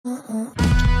It's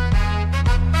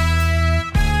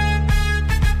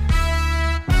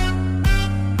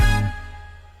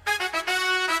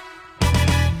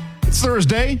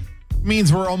Thursday.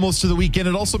 Means we're almost to the weekend.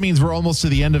 It also means we're almost to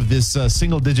the end of this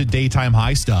single-digit daytime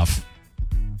high stuff.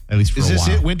 At least for a while. Is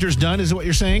this it? Winter's done, is what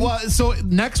you're saying? Well, so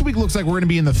next week looks like we're going to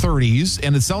be in the 30s,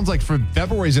 and it sounds like for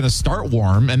February is going to start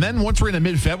warm, and then once we're in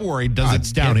mid-February,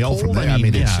 it's downhill from there.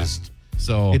 It's just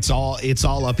so it's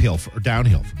all uphill or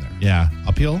downhill from there. Yeah,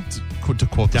 uphill to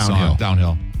quote the downhill. song,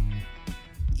 downhill.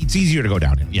 It's easier to go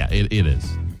downhill. Yeah, it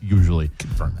is usually.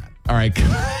 Confirm that. All right.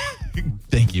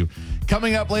 Thank you.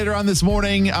 Coming up later on this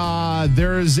morning,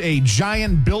 there's a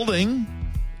giant building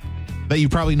that you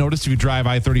probably noticed if you drive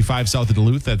I-35 south of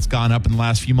Duluth that's gone up in the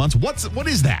last few months. What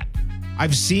is that?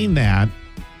 I've seen that.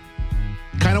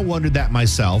 Kind of wondered that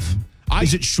myself.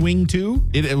 Is it Schwing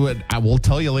 2? I will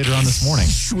tell you later on this morning.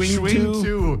 Schwing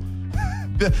 2.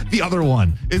 The other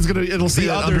one. It'll say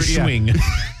the other Schwing.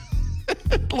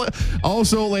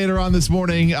 Also later on this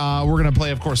morning, we're going to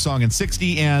play, of course, Song in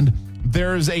 60, and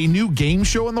there's a new game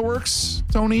show in the works,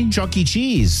 Tony. Chuck E.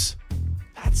 Cheese.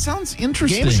 That sounds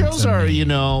interesting. Game shows are,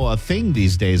 a thing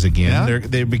these days again. Yeah?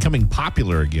 They're becoming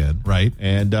popular again. Right.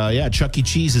 And, Chuck E.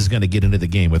 Cheese is going to get into the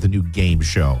game with a new game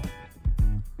show.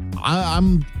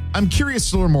 I'm curious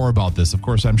to learn more about this. Of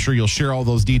course, I'm sure you'll share all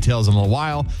those details in a little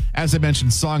while. As I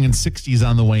mentioned, Song in 60s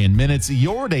on the way in minutes.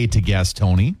 Your day to guess,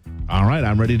 Tony. All right,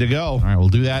 I'm ready to go. All right, we'll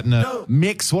do that in a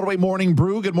mix. What away morning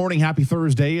brew. Good morning, happy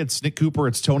Thursday. It's Nick Cooper,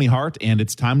 it's Tony Hart, and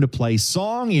it's time to play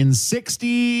Song in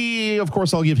 60. Of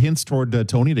course, I'll give hints toward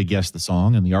Tony to guess the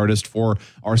song and the artist for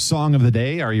our song of the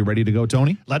day. Are you ready to go,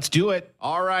 Tony? Let's do it.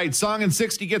 All right, Song in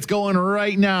 60 gets going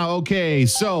right now. Okay,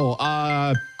 so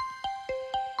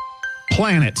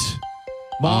planet.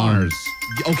 Mars.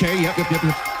 Okay, yep.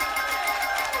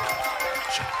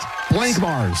 Blank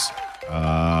Mars.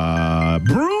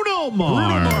 Bruno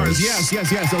Mars. Yes.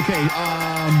 Okay.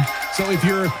 So if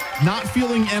you're not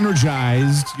feeling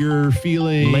energized, you're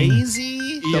feeling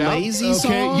lazy. The lazy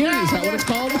song. Yeah, is that what it's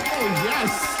called? Oh,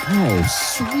 yes. Oh,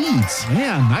 sweet.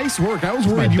 Man, nice work. I was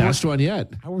worried my best one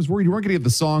yet. I was worried you weren't going to get the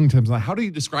song terms. Like, how do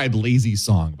you describe lazy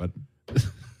song? But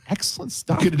excellent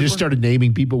stuff. Could have just started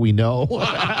naming people we know.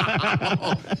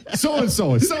 So and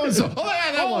so. Oh,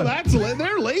 yeah, that one.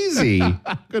 They're lazy.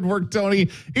 Good work, Tony.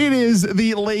 It is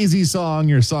the lazy song,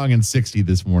 your song in 60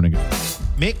 this morning.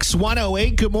 Mix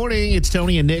 108. Good morning. It's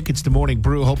Tony and Nick. It's the Morning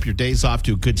Brew. Hope your day's off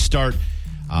to a good start.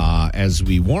 As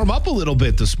we warm up a little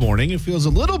bit this morning, it feels a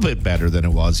little bit better than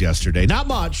it was yesterday. Not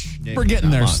much. Nick, we're getting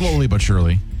there slowly but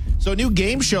surely. So a new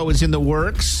game show is in the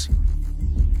works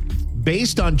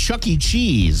based on Chuck E.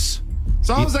 Cheese.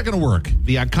 So how's that going to work?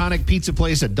 The iconic pizza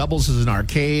place that doubles as an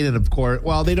arcade, and of course,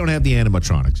 they don't have the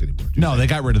animatronics anymore. No, they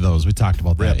got rid of those. We talked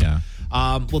about that, yeah.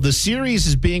 The series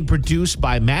is being produced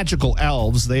by Magical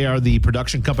Elves. They are the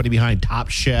production company behind Top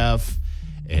Chef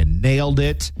and Nailed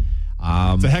It.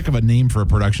 It's a heck of a name for a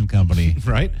production company.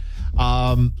 Right?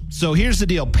 So here's the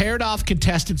deal. Paired off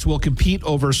contestants will compete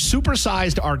over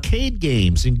supersized arcade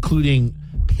games, including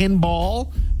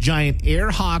pinball, giant air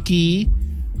hockey,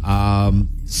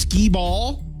 skee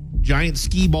ball, giant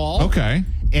skee ball. Okay.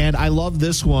 And I love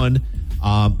this one,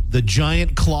 the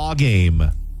giant claw game.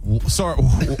 Sorry,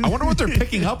 I wonder what they're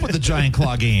picking up with the giant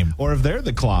claw game. Or if they're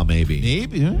the claw, maybe.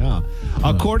 Maybe, yeah.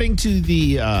 According to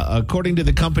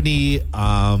the company,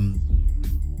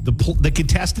 the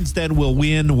contestants then will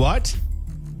win what?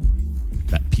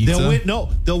 That pizza?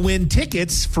 They'll win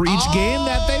tickets for each game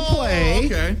that they play.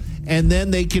 Okay. And then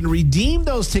they can redeem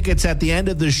those tickets at the end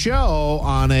of the show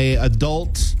on a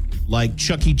adult, like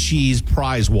Chuck E. Cheese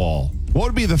prize wall. What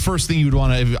would be the first thing you'd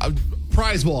want to...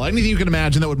 prize wall. Anything you can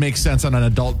imagine that would make sense on an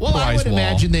adult prize wall. I would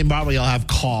imagine they probably all have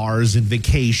cars and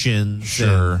vacations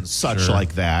and such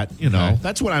like that.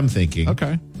 That's what I'm thinking.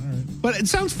 Okay. All right. But it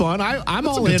sounds fun. I'm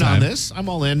all in on this. I'm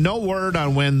all in. No word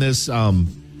on when this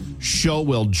show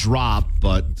will drop,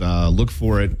 but look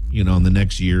for it, in the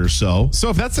next year or so. So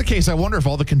if that's the case, I wonder if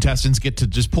all the contestants get to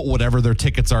just put whatever their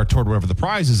tickets are toward whatever the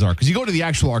prizes are. Because you go to the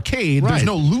actual arcade, there's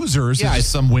no losers. Yeah,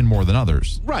 some win more than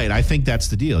others. Right. I think that's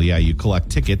the deal. Yeah, you collect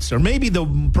tickets. Or maybe the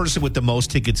person with the most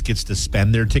tickets gets to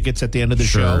spend their tickets at the end of the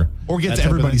show. Or gets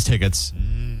everybody's tickets.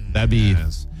 That'd be...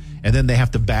 Yes. And then they have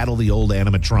to battle the old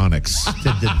animatronics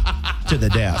to the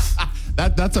death.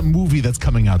 That's a movie that's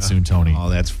coming out soon, Tony. Oh,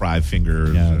 that's Five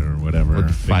Fingers or whatever. Or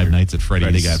Five Nights at Freddy's.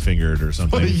 Freddy got fingered or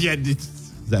something. Yeah,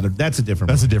 that's a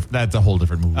different movie. That's a whole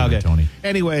different movie, Tony.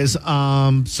 Anyways,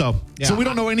 so we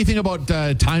don't know anything about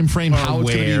time frame, how it's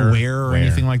going to be where or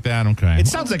anything like that. Okay. It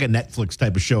sounds like a Netflix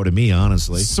type of show to me,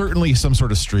 honestly. Certainly some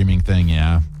sort of streaming thing,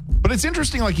 yeah. But it's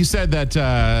interesting, like you said,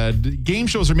 that game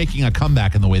shows are making a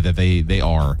comeback in the way that they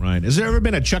are. Right. Has there ever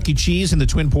been a Chuck E. Cheese in the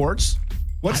Twin Ports?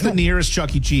 What's the nearest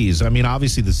Chuck E. Cheese? I mean,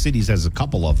 obviously the cities has a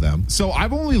couple of them. So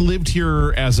I've only lived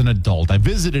here as an adult. I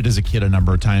visited as a kid a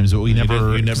number of times, but we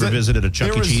never. You never visited a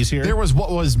Chuck E. Cheese here? There was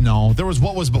what was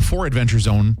before Adventure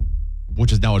Zone,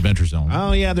 which is now Adventure Zone.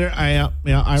 Oh yeah,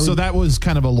 So that was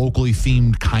kind of a locally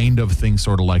themed kind of thing,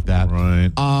 sort of like that. Right.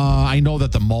 I know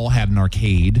that the mall had an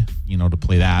arcade, to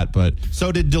play that, but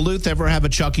so did Duluth ever have a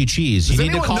Chuck E. Cheese? You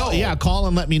need to call. Know? Yeah, call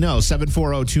and let me know.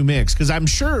 740-2MIX, because I'm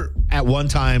sure at one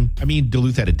time. I mean,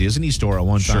 Duluth had a Disney store at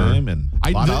one time, and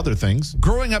a lot of other things.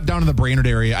 Growing up down in the Brainerd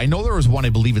area, I know there was one, I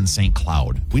believe, in St.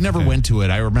 Cloud. We never went to it.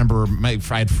 I remember I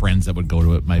had friends that would go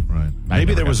to it.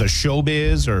 Maybe there was a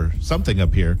Showbiz or something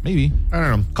up here. Maybe. I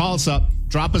don't know. Call us up.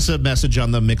 Drop us a message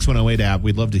on the Mix 108 app.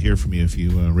 We'd love to hear from you if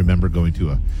you remember going to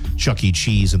a Chuck E.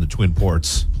 Cheese in the Twin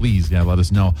Ports. Please, let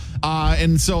us know.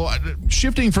 And so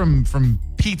shifting from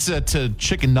pizza to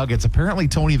chicken nuggets, apparently,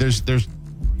 Tony, there's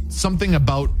something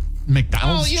about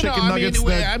McDonald's chicken nuggets.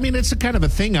 I mean, it's a kind of a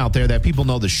thing out there that people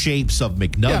know the shapes of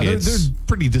McNuggets. Yeah, they're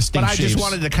pretty distinct But I shapes. just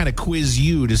wanted to kind of quiz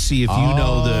you to see if you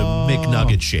know the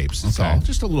McNugget shapes. That's all.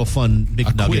 Just a little fun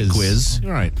McNugget quiz.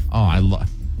 All right. Oh, I love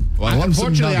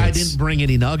Unfortunately, I didn't bring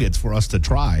any nuggets for us to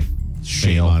try.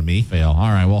 Shame on me. Fail. All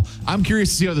right. Well, I'm curious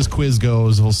to see how this quiz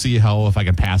goes. We'll see if I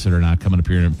can pass it or not coming up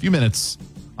here in a few minutes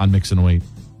on Mix and Wait.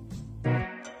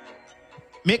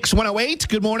 Mix 108.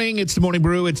 Good morning. It's the Morning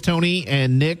Brew. It's Tony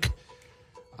and Nick.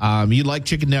 You like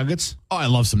chicken nuggets? Oh, I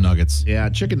love some nuggets. Yeah,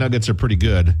 chicken nuggets are pretty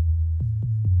good.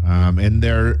 And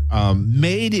they're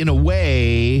made in a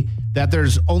way that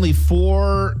there's only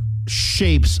 4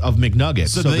 shapes of McNuggets.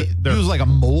 So they use like a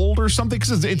mold or something?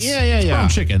 Because it's ground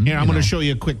chicken. Here, I'm going to show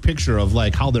you a quick picture of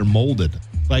like how they're molded.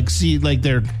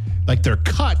 They're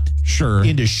cut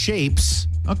into shapes.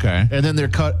 Okay. And then they're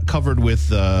covered with,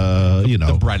 the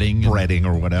breading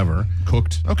or whatever.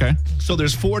 Cooked. Okay. So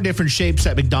there's 4 different shapes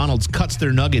that McDonald's cuts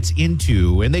their nuggets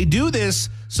into. And they do this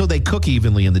so they cook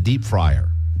evenly in the deep fryer.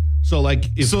 So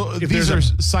if these are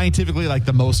scientifically like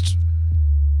the most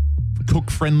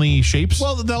cook-friendly shapes?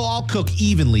 Well, they'll all cook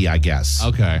evenly, I guess.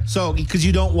 Okay. So, because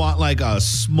you don't want like a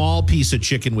small piece of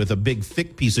chicken with a big,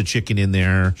 thick piece of chicken in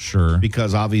there. Sure.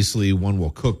 Because obviously one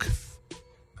will cook.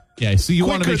 Yeah, so you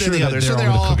want to make sure that they're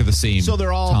all cook at the same So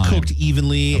they're all time. cooked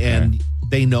evenly, and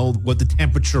they know what the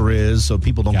temperature is, so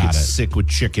people don't get sick with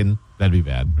chicken. That'd be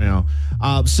bad.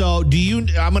 So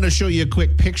I'm going to show you a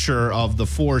quick picture of the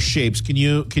 4 shapes. Can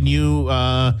you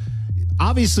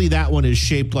obviously that one is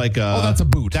shaped like a... Oh, that's a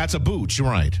boot. That's a boot, you're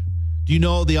right. Do you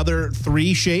know the other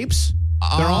 3 shapes?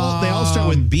 They all start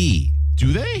with B.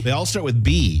 Do they? They all start with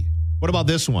B. What about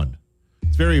this one?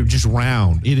 It's very just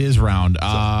round. It is round.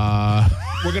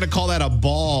 We're going to call that a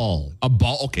ball. A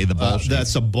ball? Okay, the ball shape.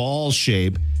 That's a ball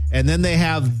shape. And then they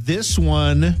have this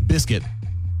one. Biscuit.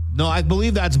 No, I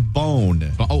believe that's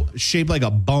bone. Shaped like a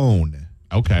bone.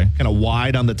 Okay. Kind of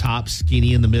wide on the top,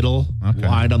 skinny in the middle,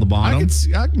 wide on the bottom.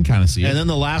 I can kind of see it. And then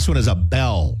the last one is a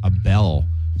bell. A bell.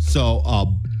 So a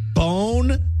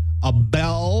bone, a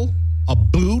bell, a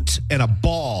boot, and a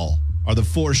ball are the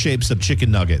 4 shapes of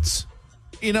chicken nuggets.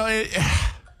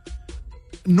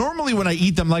 Normally when I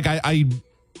eat them, like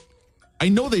I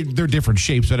know they're different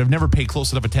shapes, but I've never paid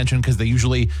close enough attention because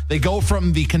they go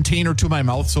from the container to my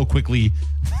mouth so quickly.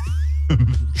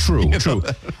 True.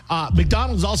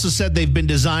 McDonald's also said they've been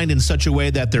designed in such a way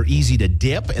that they're easy to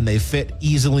dip and they fit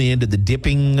easily into the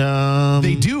dipping.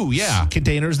 They do, yeah.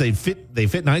 Containers. They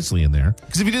fit nicely in there.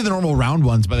 Because if you did the normal round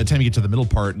ones, by the time you get to the middle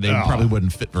part, they probably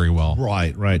wouldn't fit very well.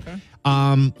 Right.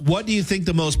 Okay. What do you think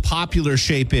the most popular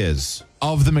shape is?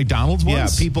 Of the McDonald's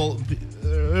ones? Yeah, people,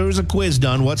 there was a quiz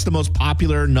done. What's the most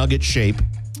popular nugget shape?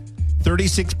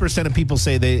 36% of people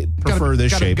say they prefer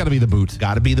this shape. Got to be the boot.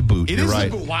 Got to be the boot. You're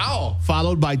right. Wow.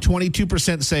 Followed by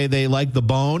 22% say they like the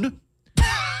bone.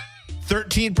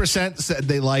 13% said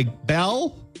they like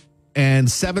bell. And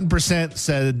 7%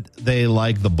 said they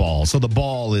like the ball. So the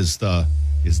ball is the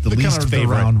least favorite. The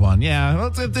round one. Yeah,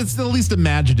 well, it's the least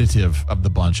imaginative of the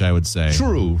bunch, I would say.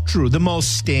 True. The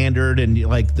most standard and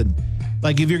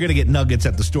like if you're going to get nuggets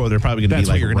at the store, they're probably going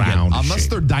to be like round. Unless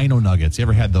they're Dino Nuggets. You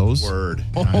ever had those? Word.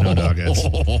 Dino Nuggets.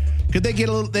 Could they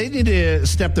they need to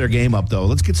step their game up though.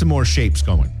 Let's get some more shapes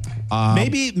going.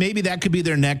 Maybe that could be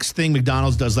their next thing.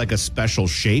 McDonald's does like a special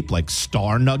shape, like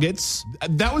Star Nuggets.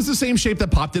 That was the same shape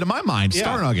that popped into my mind. Yeah.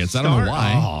 Star Nuggets. I don't know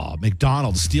why. Oh,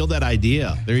 McDonald's, steal that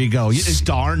idea. There you go.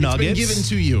 Star Nuggets. It's been given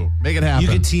to you. Make it happen.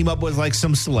 You could team up with like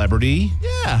some celebrity.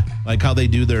 Yeah. Like how they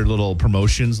do their little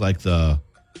promotions, like the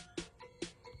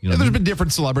You know, there's been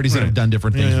different celebrities that have done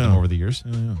different things with them over the years.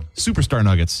 Superstar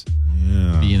Nuggets.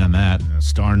 Yeah. Being on that.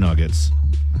 Star Nuggets.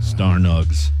 Star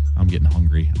Nugs. I'm getting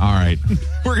hungry. All right.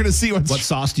 We're going to see what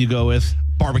sauce do you go with?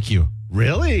 barbecue.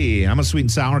 Really? I'm a sweet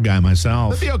and sour guy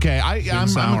myself. That'd be okay. I'm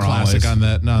a classic always. on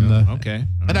that. Okay.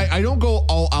 And I don't go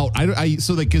all out.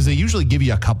 Because they usually give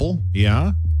you a couple.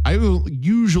 Yeah. I will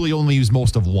usually only use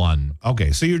most of one.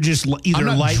 Okay, so you're just either I'm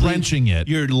not lightly drenching it.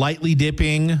 You're lightly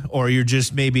dipping, or you're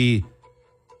just maybe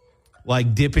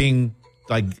like dipping,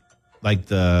 like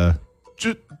the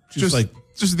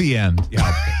Just the end.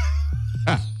 yeah.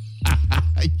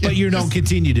 But you don't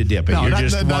continue to dip it. No, You're not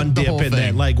just the one dip whole and then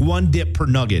thing. like one dip per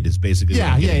nugget is basically. Yeah,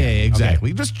 what I'm getting at.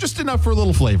 exactly. Okay. Just enough for a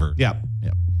little flavor. Yeah.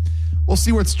 We'll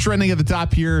see what's trending at the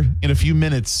top here in a few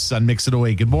minutes on Mix It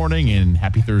Away. Good morning and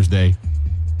happy Thursday.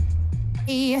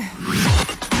 Live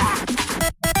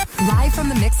from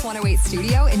the Mix 108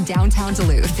 studio in downtown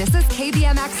Duluth, this is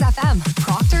KBMX FM,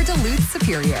 Proctor Duluth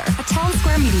Superior, a town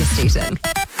square media station.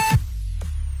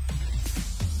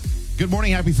 Good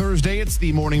morning, happy Thursday. It's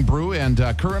the Morning Brew, and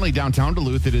currently downtown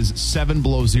Duluth, it is 7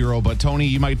 below zero. But Tony,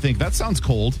 you might think that sounds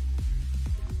cold.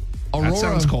 That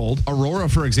sounds cold. Aurora,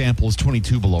 for example, is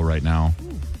 22 below right now.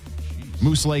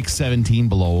 Moose Lake, 17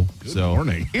 below. Good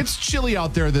morning. It's chilly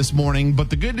out there this morning, but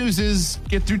the good news is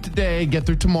get through today, get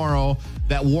through tomorrow.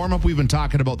 That warm-up we've been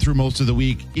talking about through most of the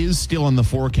week is still in the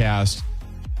forecast.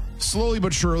 Slowly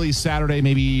but surely, Saturday,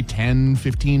 maybe 10,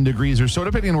 15 degrees or so,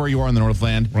 depending on where you are in the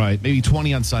Northland. Right. Maybe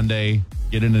 20 on Sunday.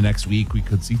 Get into next week. We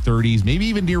could see 30s, maybe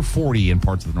even near 40 in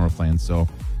parts of the Northland. So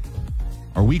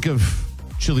our week of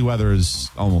chilly weather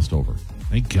is almost over.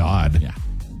 Thank God. Yeah.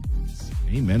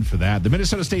 Amen for that. The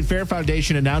Minnesota State Fair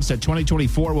Foundation announced that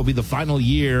 2024 will be the final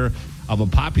year of a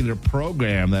popular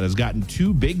program that has gotten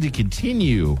too big to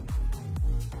continue.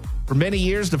 For many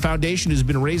years, the foundation has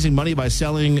been raising money by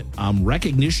selling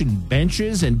recognition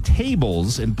benches and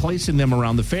tables and placing them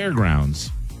around the fairgrounds.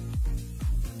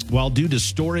 Well, due to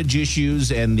storage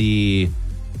issues and the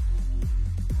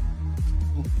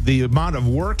amount of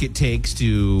work it takes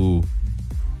to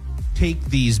take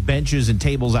these benches and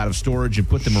tables out of storage and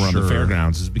put them around the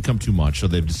fairgrounds has become too much. So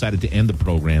they've decided to end the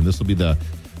program. This will be the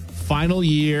final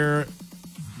year.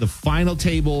 The final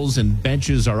tables and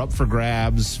benches are up for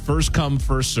grabs. First come,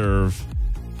 first serve.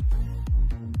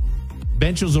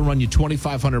 Benches will run you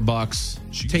 $2,500.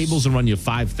 Jeez. Tables will run you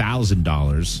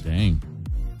 $5,000 Dang.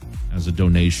 as a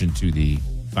donation to the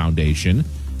foundation.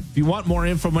 If you want more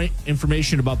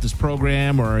information about this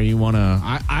program, or you want to,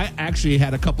 I actually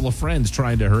had a couple of friends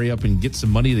trying to hurry up and get some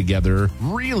money together.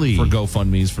 Really? For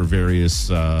GoFundMes for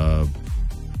various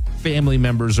family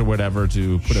members or whatever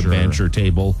to put a bench or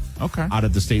table out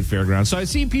at the state fairgrounds. So I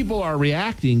see people are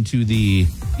reacting to the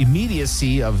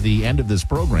immediacy of the end of this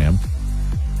program.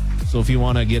 So if you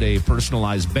want to get a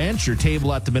personalized bench or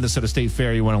table at the Minnesota State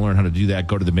Fair, you want to learn how to do that,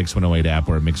 go to the Mix 108 app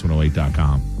or at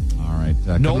mix108.com. All right.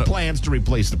 No plans to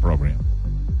replace the program.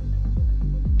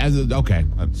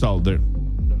 So they're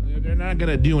not going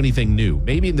to do anything new.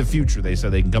 Maybe in the future they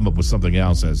said they can come up with something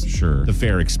else as the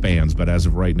fair expands, but as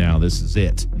of right now, this is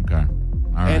it. Okay. All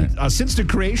right. And since the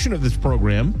creation of this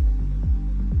program,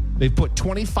 they've put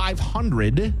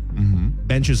 2,500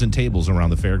 benches and tables around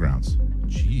the fairgrounds.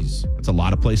 Jeez. That's a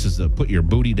lot of places to put your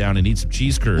booty down and eat some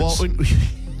cheese curds. Well,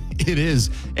 it is.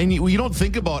 And you don't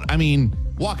think about,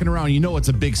 walking around, it's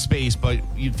a big space, but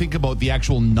you think about the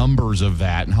actual numbers of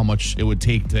that and how much it would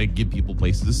take to give people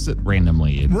places to sit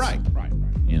randomly. Right.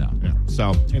 Yeah.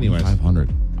 So, anyways,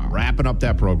 500. Wrapping up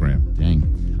that program.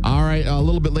 Dang. All right. A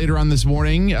little bit later on this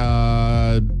morning, you've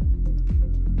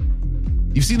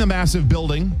seen the massive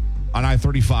building on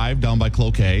I-35 down by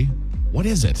Cloquet. What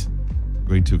is it?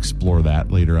 We're going to explore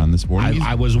that later on this morning.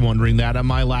 I was wondering that on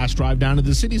my last drive down to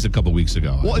the cities a couple weeks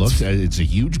ago. Well, it's a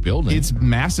huge building. It's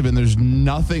massive, and there's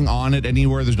nothing on it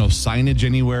anywhere. There's no signage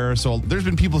anywhere. So there's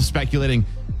been people speculating,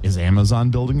 is Amazon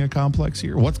building a complex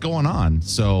here? What's going on?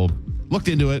 So looked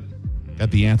into it.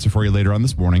 Got the answer for you later on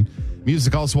this morning.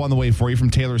 Music also on the way for you from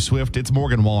Taylor Swift. It's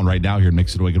Morgan Wallen right now here at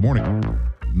Mix It Away. Good morning.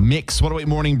 Mix 108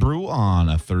 Morning Brew on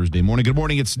a Thursday morning. Good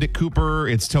morning. It's Nick Cooper.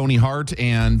 It's Tony Hart.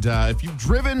 And if you've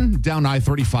driven down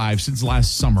I-35 since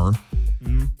last summer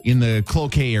in the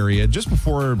Cloquet area, just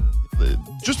before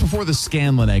the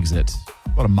Scanlon exit,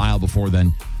 about a mile before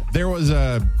then, there was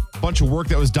a bunch of work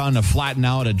that was done to flatten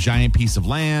out a giant piece of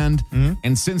land.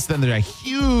 And since then, there's a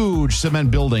huge cement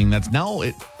building that's now,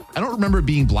 I don't remember it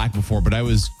being black before, but I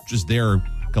was just there a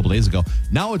couple days ago.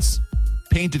 Now it's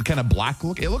painted kind of black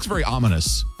look. It looks very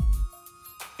ominous.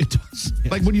 It does.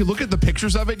 Yes. Like when you look at the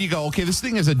pictures of it, you go, okay, this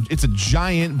thing it's a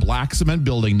giant black cement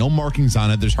building, no markings on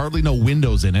it. There's hardly no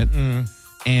windows in it.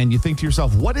 And you think to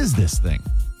yourself, what is this thing?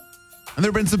 And there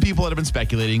have been some people that have been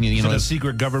speculating, and Is it a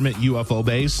secret government UFO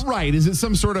base? right? Is it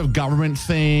some sort of government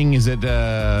thing? Is it,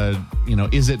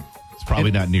 is it? It's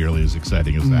probably not nearly as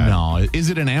exciting as that. No. Is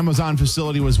it an Amazon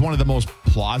facility? Was one of the most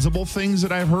plausible things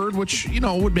that I've heard, which,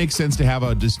 would make sense to have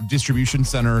a distribution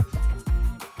center.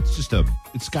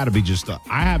 It's got to be just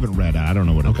I haven't read it. I don't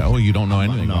know what it Okay. is. Well, you don't know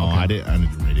anything. No, Okay. I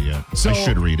didn't read it yet. So- I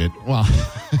should read it. Well,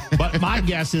 But my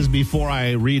guess is before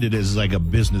I read it is like a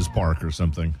business park or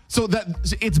something. so that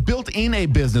it's built in a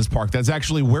business park. That's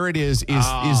actually where it is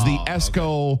the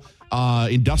ESCO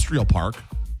Industrial Park.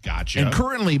 Gotcha. And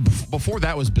currently, before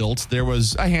that was built, there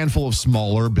was a handful of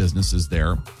smaller businesses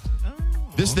there.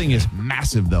 This thing is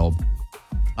massive, though.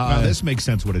 This makes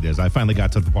sense what it is. I finally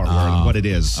got to the part where what it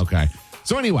is. Okay.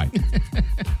 So anyway,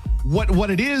 what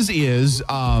it is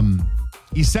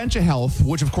Essentia Health,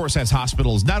 which of course has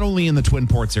hospitals not only in the Twin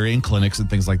Ports area and clinics and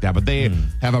things like that, but they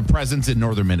have a presence in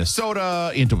northern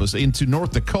Minnesota, into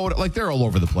North Dakota. Like they're all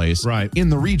over the place, Right. in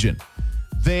the region.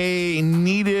 They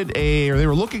they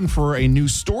were looking for a new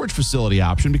storage facility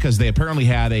option because they apparently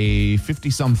had a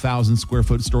 50-some thousand square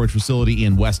foot storage facility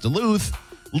in West Duluth.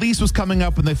 Lease was coming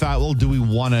up and they thought, well, do we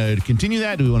want to continue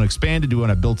that? Do we want to expand it? Do we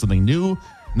want to build something new?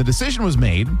 And the decision was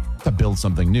made to build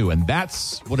something new, and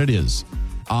that's what it is.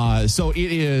 So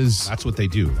it is. That's what they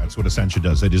do. That's what Essentia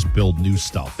does. They just build new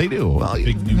stuff. They do. Well,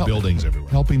 Big new buildings everywhere.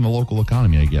 Helping the local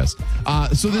economy, I guess.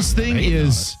 So this thing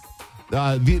is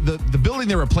the building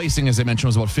they're replacing, as I mentioned,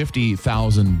 was about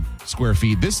 50,000 square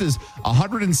feet. This is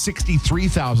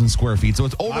 163,000 square feet. So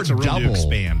it's over Lots of room to double.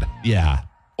 expand. Yeah,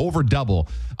 over double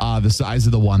the size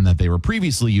of the one that they were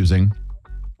previously using.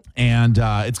 And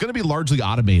it's going to be largely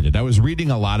automated. I was reading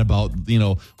a lot about,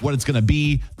 what it's going to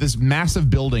be. This massive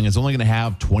building is only going to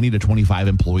have 20 to 25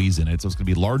 employees in it. So it's going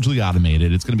to be largely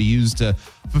automated. It's going to be used to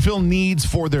fulfill needs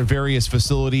for their various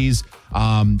facilities.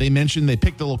 They mentioned they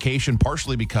picked the location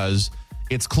partially because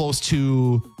it's close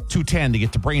to 210 to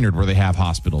get to Brainerd, where they have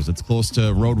hospitals. It's close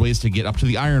to roadways to get up to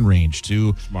the Iron Range,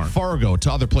 to Fargo,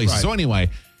 to other places. Right. So anyway,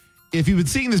 if you've been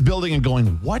seeing this building and going,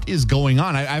 what is going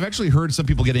on? I've actually heard some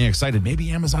people getting excited. Maybe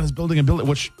Amazon is building a building,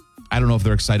 which I don't know if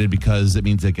they're excited because it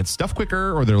means they get stuff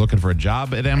quicker or they're looking for a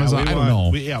job at Amazon. I don't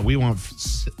know. We want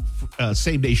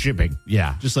same-day shipping.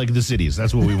 Yeah. Just like the cities.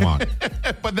 That's what we want.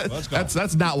 But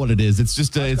that's not what it is. It's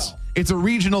just it's a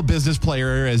regional business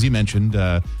player, as you mentioned,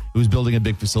 who's building a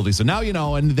big facility. So now you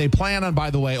know, and they plan on, by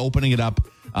the way, opening it up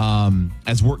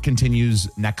as work continues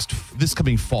this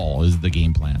coming fall is the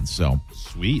game plan. So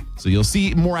Sweet. So you'll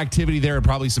see more activity there, and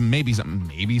probably some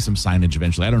signage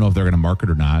eventually. I don't know if they're going to market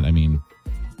or not. I mean,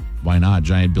 why not?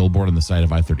 Giant billboard on the side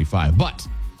of I-35. But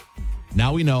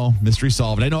now we know, mystery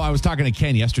solved. I know I was talking to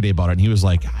Ken yesterday about it, and he was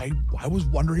like, I was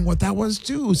wondering what that was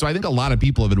too. So I think a lot of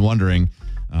people have been wondering.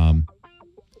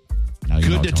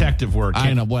 Good detective work.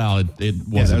 I know. Well, it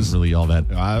wasn't really all that.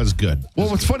 That was good. Well,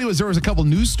 what's funny was there was a couple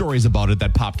news stories about it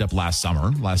that popped up last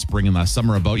spring and last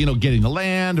summer about, getting the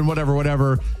land and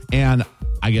whatever. And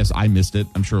I guess I missed it.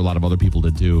 I'm sure a lot of other people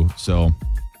did too. So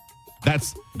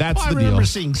that's the deal. I remember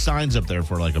seeing signs up there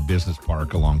for like a business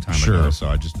park a long time ago. So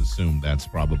I just assumed that's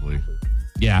probably.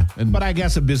 Yeah. But I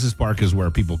guess a business park is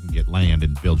where people can get land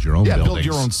and build your own buildings. Build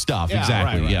your own stuff. Yeah,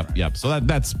 exactly. right. Yep. So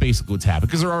that's basically what's happened,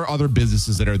 because there are other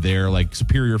businesses that are there. Like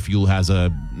Superior Fuel has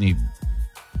a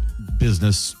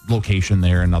business location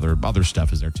there, and other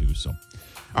stuff is there too. So,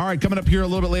 all right, coming up here a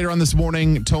little bit later on this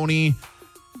morning, Tony,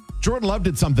 Jordan Love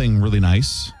did something really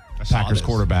nice. Packers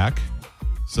quarterback.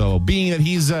 So being that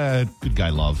he's a good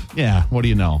guy, Love. Yeah. What do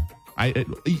you know?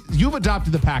 You've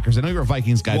adopted the Packers. I know you're a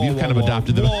Vikings guy, but you've kind of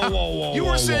adopted them. You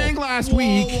were saying last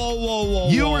week.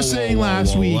 You were saying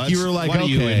last week. You were like, what,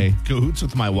 okay. Are you in cahoots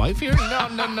with my wife here? No.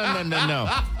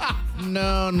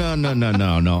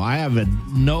 No.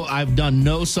 I've done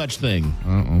no such thing.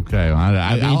 Okay.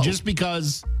 I mean, just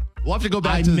because. We'll have to go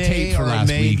back to the tape for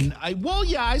last week.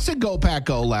 I said go Pack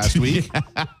Go last week.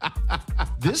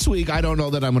 This week, I don't know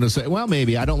that I'm going to say, well,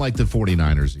 maybe. I don't like the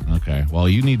 49ers either. Okay. Well,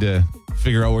 you need to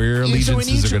figure out where your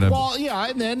allegiances are going to... Well, yeah,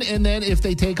 and then if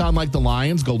they take on like the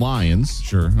Lions, go Lions.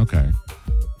 Sure. Okay.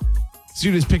 So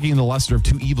you're just picking the lesser of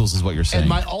two evils is what you're saying. And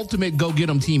my ultimate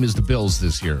go-get-em team is the Bills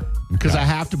this year. Because I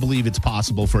have to believe it's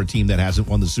possible for a team that hasn't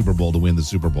won the Super Bowl to win the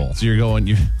Super Bowl. So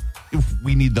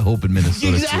we need the hope in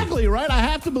Minnesota. Exactly, right? I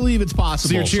have to believe it's possible.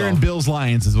 So you're cheering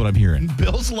Bills-Lions is what I'm hearing.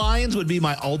 Bills-Lions would be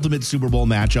my ultimate Super Bowl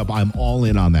matchup. I'm all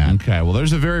in on that. Okay, well,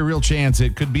 there's a very real chance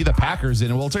it could be the Packers,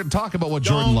 and we'll talk about what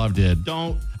Jordan Love did.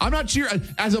 I'm not cheering.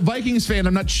 As a Vikings fan,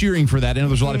 I'm not cheering for that. I know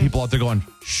there's a lot of people out there going,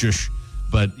 shush.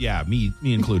 But yeah, me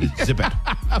included. Zip it.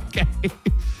 Okay.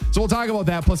 So we'll talk about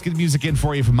that, plus get the music in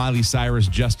for you from Miley Cyrus,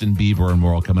 Justin Bieber, and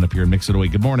more all coming up here and Mix It Away.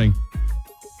 Good morning.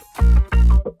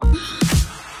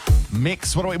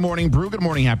 Mix 108 Morning Brew. Good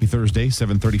morning. Happy Thursday,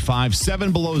 7:35.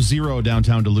 7 below zero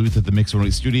downtown Duluth at the Mix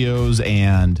 108 Studios.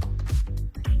 And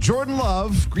Jordan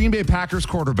Love, Green Bay Packers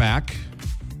quarterback,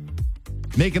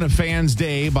 making a fan's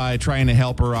day by trying to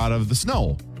help her out of the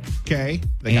snow. Okay.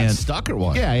 They got stuck or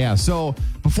what? Yeah. So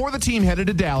before the team headed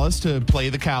to Dallas to play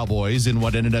the Cowboys in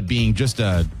what ended up being just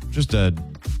a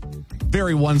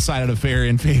very one-sided affair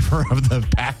in favor of the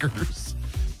Packers,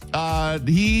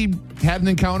 he had an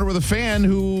encounter with a fan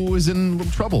who was in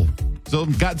trouble. So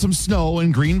got some snow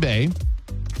in Green Bay.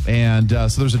 And so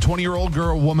there's a 20-year-old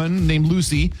woman named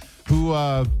Lucy who,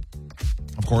 of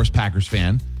course, Packers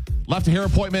fan, left a hair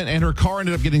appointment and her car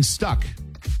ended up getting stuck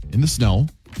in the snow.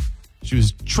 She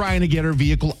was trying to get her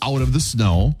vehicle out of the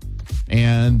snow.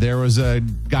 And there was a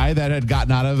guy that had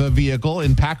gotten out of a vehicle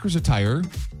in Packers attire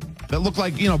that looked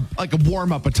like, like a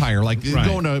warm-up attire, like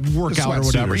going to work out or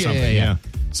whatever. Yeah.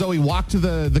 So he walked to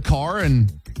the car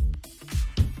and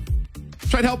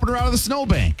tried helping her out of the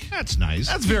snowbank. That's nice.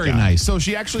 That's very nice. So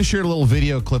she actually shared a little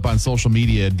video clip on social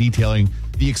media detailing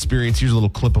the experience. Here's a little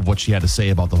clip of what she had to say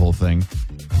about the whole thing.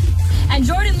 And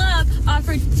Jordan Love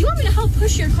offered, do you want me to help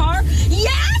push your car?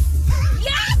 Yes!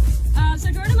 Yes!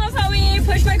 So Jordan Love helped me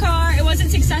push my car. It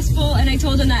wasn't successful, and I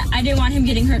told him that I didn't want him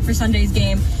getting hurt for Sunday's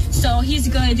game. So he's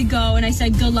good to go, and I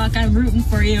said, good luck. I'm rooting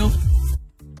for you.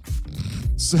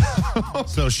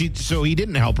 So he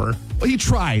didn't help her. Well, he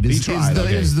tried.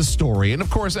 Is the story. And of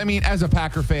course, I mean, as a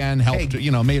Packer fan, helped,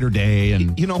 made her day.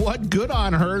 And you know what? Good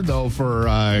on her though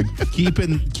for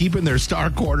keeping their star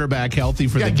quarterback healthy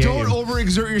for the game. Don't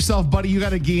overexert yourself, buddy. You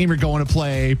got a game you're going to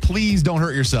play. Please don't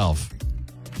hurt yourself.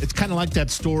 It's kind of like that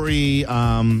story.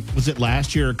 Was it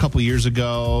last year, a couple years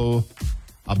ago,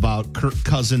 about Kirk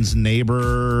Cousins'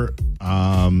 neighbor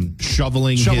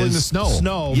shoveling the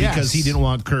snow because he didn't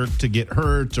want Kirk to get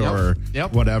hurt or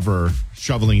whatever,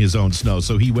 shoveling his own snow.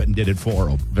 So he went and did it for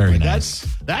him. Very nice.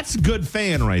 That's a good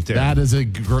fan right there. That is a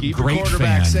Keep great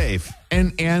quarterback fan. Safe.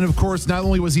 And of course, not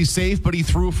only was he safe, but he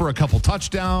threw for a couple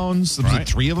touchdowns. There was like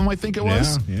 3 of them, I think it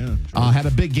was. Yeah. Had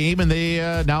a big game, and they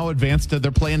now advanced to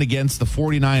they're playing against the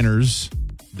 49ers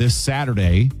this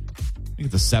Saturday. I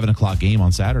think it's a 7 o'clock game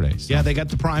on Saturday. So. Yeah, they got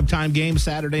the primetime game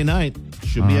Saturday night.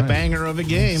 Should be a banger of a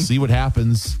game. See what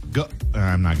happens. Go.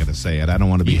 I'm not going to say it. I don't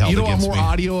want to be held against me. You don't want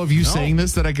more audio of you saying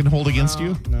this that I can hold against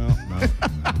you? No.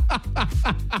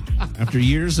 After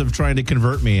years of trying to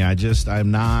convert me, I'm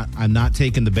not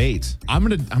taking the bait. I'm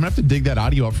gonna have to dig that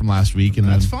audio up from last week, and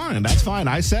that's fine. That's fine.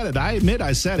 I said it. I admit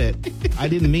I said it. I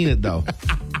didn't mean it though.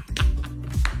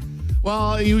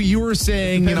 Well, you were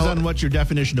saying, depends on what your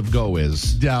definition of go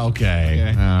is. Yeah,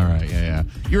 okay. All right, yeah.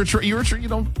 You were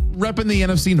repping the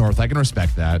NFC North. I can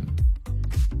respect that.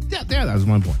 Yeah, that was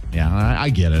my point. Yeah, I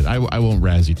get it. I won't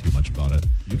razz you too much about it.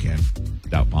 You can.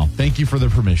 Well, thank you for the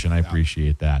permission. I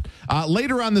appreciate that.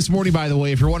 Later on this morning, by the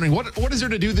way, if you're wondering what is there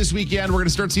to do this weekend, we're going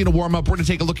to start seeing a warm up. We're going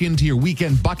to take a look into your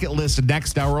weekend bucket list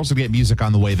next hour. We're also going to get music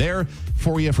on the way there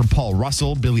for you from Paul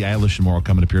Russell, Billie Eilish, and more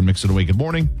coming up here in Mix It Away. Good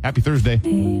morning. Happy Thursday.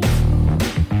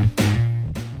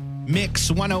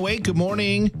 Mix 108. Good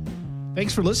morning.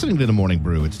 Thanks for listening to the Morning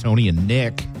Brew. It's Tony and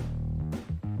Nick.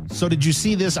 So did you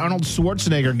see this? Arnold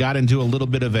Schwarzenegger got into a little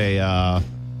bit of a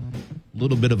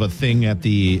thing at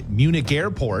the Munich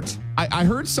airport. I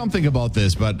heard something about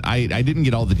this, but I didn't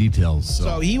get all the details.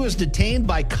 So he was detained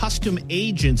by custom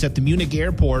agents at the Munich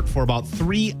airport for about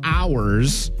 3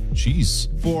 hours. Jeez.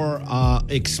 For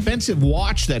expensive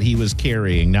watch that he was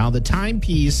carrying. Now, the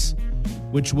timepiece,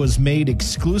 which was made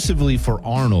exclusively for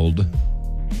Arnold,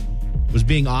 was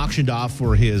being auctioned off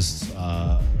for his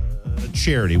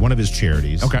charity, one of his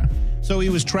charities. Okay. So he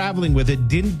was traveling with it,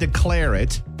 didn't declare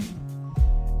it.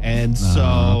 And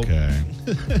so,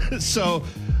 so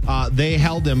they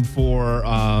held him for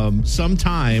some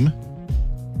time.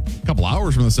 A couple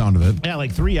hours from the sound of it. Yeah,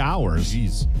 like 3 hours.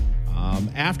 Jeez.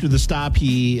 After the stop,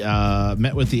 he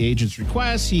met with the agent's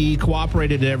request. He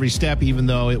cooperated at every step, even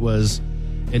though it was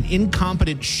an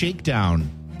incompetent shakedown.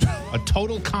 A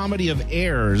total comedy of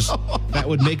errors that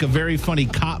would make a very funny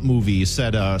cop movie,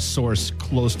 said a source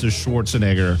close to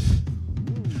Schwarzenegger.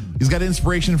 He's got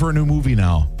inspiration for a new movie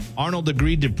now. Arnold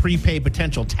agreed to prepay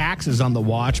potential taxes on the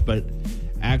watch, but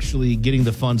actually getting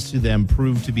the funds to them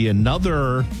proved to be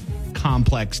another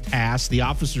complex task. The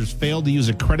officers failed to use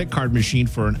a credit card machine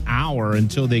for an hour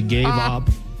until they gave up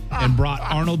and brought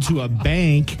Arnold to a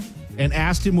bank and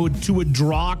asked him to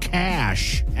withdraw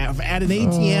cash at an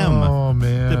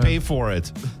ATM to pay for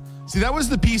it. See, that was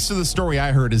the piece of the story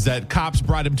I heard, is that cops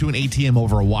brought him to an ATM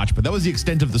over a watch, but that was the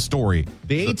extent of the story.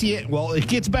 The ATM, well, it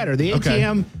gets better. The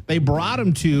ATM they brought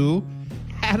him to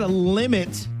had a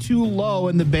limit too low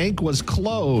and the bank was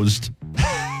closed.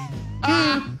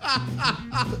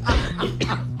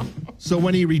 So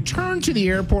when he returned to the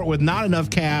airport with not enough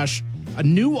cash, a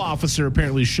new officer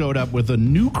apparently showed up with a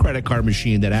new credit card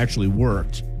machine that actually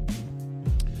worked.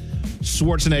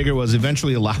 Schwarzenegger was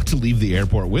eventually allowed to leave the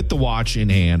airport with the watch in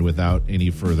hand without any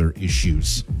further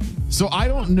issues. So I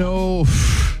don't know.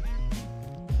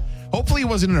 Hopefully he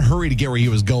wasn't in a hurry to get where he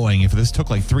was going if this took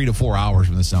like 3 to 4 hours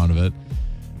from the sound of it.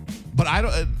 But I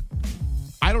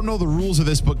don't know the rules of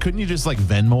this, but couldn't you just like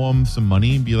Venmo him some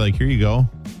money and be like, here you go?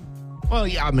 Well,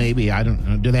 yeah, maybe. I don't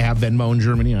know. Do they have Venmo in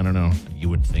Germany? I don't know. You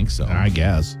would think so. I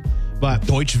guess. But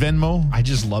Deutsche Venmo? I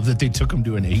just love that they took him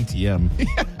to an ATM.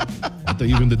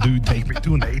 Even the dude take me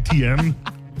to an ATM.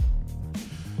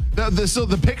 So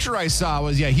the picture I saw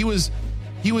was, he was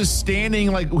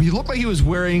standing like, he looked like he was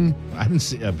wearing I didn't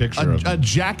see a picture of a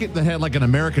jacket that had like an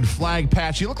American flag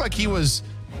patch. He looked like he was,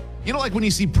 like when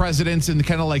you see presidents and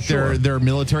kind of like their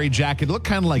military jacket, it looked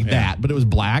kind of like that, but it was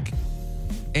black.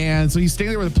 And so he's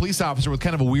standing there with a police officer with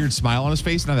kind of a weird smile on his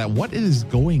face. And I thought, what is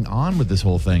going on with this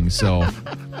whole thing? So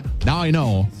now I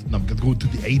know. I'm going to go to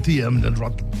the ATM and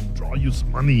draw you some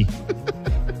money.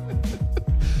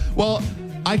 Well,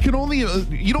 I can only,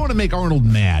 you don't want to make Arnold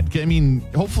mad. I mean,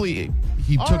 hopefully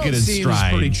he took it as stride. Arnold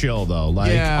seems pretty chill, though.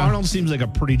 Arnold seems like a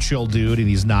pretty chill dude, and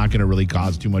he's not going to really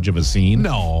cause too much of a scene.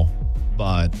 No.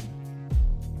 But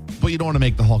you don't want to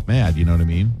make the Hulk mad, you know what I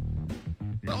mean?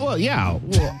 Well, yeah.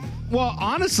 Well,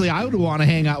 honestly, I would want to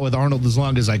hang out with Arnold as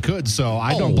long as I could, so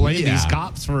I don't blame these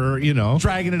cops for,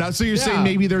 dragging it out. So you're saying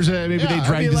maybe they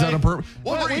dragged this out on purpose.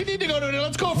 Well, we need to go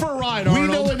let's go for a ride, Arnold.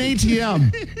 We know an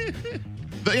ATM.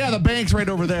 The bank's right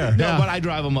over there. No, but I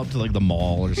drive them up to like the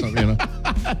mall or something,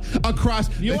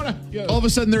 Across. You want to? All of a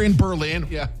sudden they're in Berlin.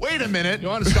 Yeah. Wait a minute. You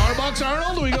want a Starbucks,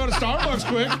 Arnold? We go to Starbucks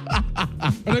quick.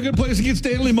 Are they a good place to get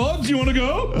Stanley mugs? You want to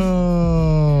go?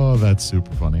 Oh, that's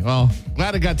super funny. Well,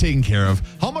 glad it got taken care of.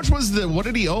 How much was what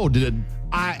did he owe?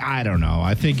 I don't know.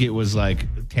 I think it was like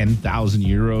 10,000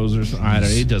 euros or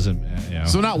something. It doesn't.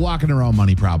 So not walking around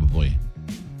money, probably.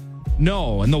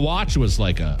 No, and the watch was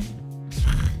like a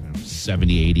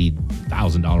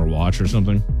 $70,000-$80,000 watch or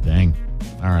something. Dang.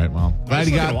 All right. Well, glad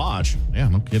he got a watch. Yeah,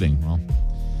 no kidding. Well,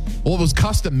 it was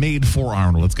custom made for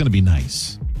Arnold. It's going to be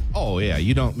nice. Oh yeah,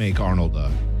 you don't make Arnold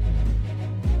a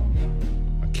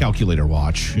calculator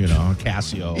watch, a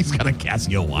Casio. He's got a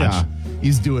Casio watch. Yeah.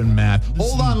 He's doing math.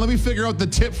 Hold on, let me figure out the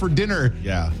tip for dinner.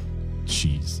 Yeah.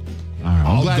 Jeez. All right.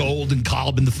 All gold and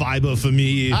carbon fiber for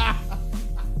me.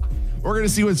 We're going to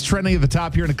see what's trending at the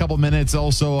top here in a couple minutes.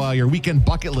 Also, your weekend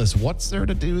bucket list. What's there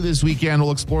to do this weekend?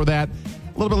 We'll explore that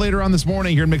a little bit later on this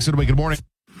morning here in Mix It Away. Good morning.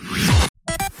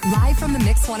 Live from the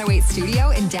Mix 108 studio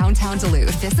in downtown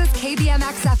Duluth, this is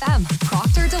KBMX FM,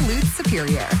 Proctor Duluth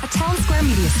Superior, a town square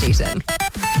media station.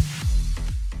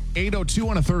 8:02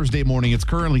 on a Thursday morning. It's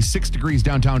currently 6 degrees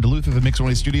downtown Duluth at the Mix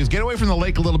 108 studios. Get away from the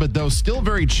lake a little bit, though. Still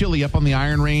very chilly up on the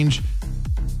Iron Range.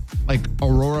 Like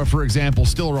Aurora, for example,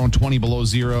 still around 20 below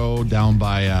zero. Down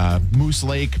by Moose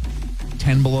Lake,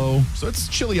 10 below. So it's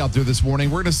chilly out there this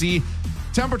morning. We're going to see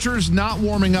temperatures not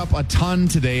warming up a ton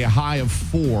today. A high of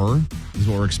 4 is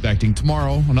what we're expecting.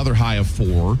 Tomorrow, another high of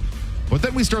 4. But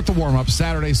then we start the warm up.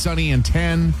 Saturday, sunny and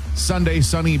 10. Sunday,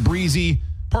 sunny, breezy.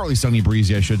 Partly sunny,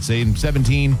 breezy, I should say, and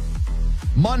 17.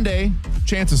 Monday,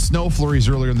 chance of snow flurries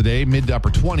earlier in the day. Mid to upper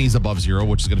 20s above zero,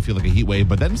 which is going to feel like a heat wave.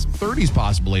 But then some 30s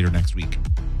possible later next week.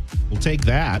 We'll take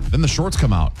that. Then the shorts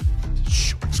come out.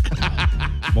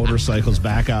 Motorcycles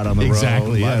back out on the road.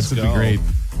 Exactly. Yeah, it's going to be great.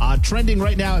 Trending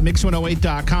right now at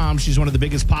Mix108.com. She's one of the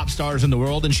biggest pop stars in the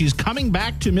world, and she's coming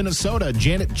back to Minnesota.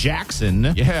 Janet Jackson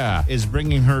is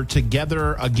bringing her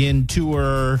Together Again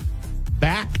tour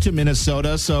back to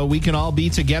Minnesota so we can all be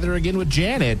together again with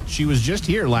Janet. She was just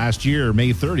here last year,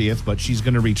 May 30th, but she's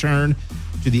going to return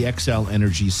to the XL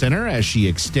Energy Center as she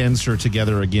extends her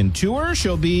Together Again tour.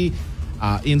 She'll be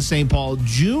in St. Paul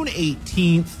June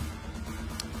 18th.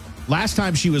 Last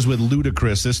time she was with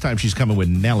Ludacris. This time she's coming with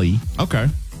Nelly. Okay.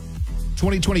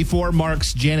 2024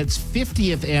 marks Janet's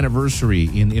 50th anniversary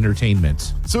in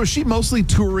entertainment. So is she mostly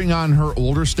touring on her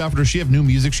older stuff? Or does she have new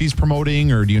music she's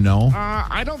promoting, or do you know?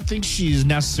 I don't think she's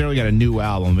necessarily got a new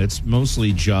album. It's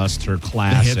mostly just her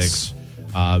classics.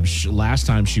 Last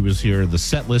time she was here, the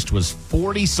set list was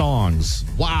 40 songs.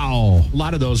 Wow. A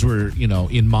lot of those were,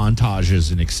 in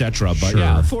montages and etc. But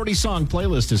yeah, a 40-song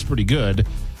playlist is pretty good.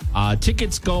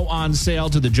 Tickets go on sale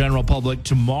to the general public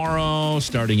tomorrow,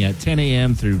 starting at 10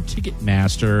 a.m. through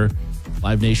Ticketmaster.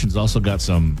 Live Nation's also got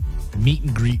some meet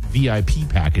and greet VIP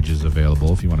packages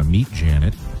available if you want to meet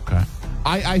Janet. Okay.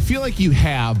 I feel like you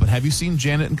have, but have you seen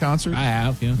Janet in concert? I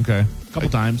have, yeah. Okay. A couple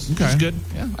times. Okay. She's good.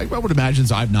 Yeah, I would imagine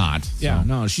so. I've not. So. Yeah,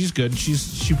 no, she's good.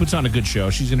 She puts on a good show.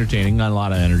 She's entertaining, got a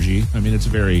lot of energy. I mean, it's a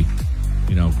very,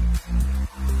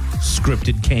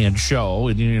 scripted, canned show,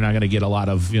 and you're not going to get a lot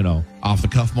of,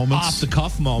 Off-the-cuff moments?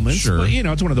 off-the-cuff moments. Sure. But,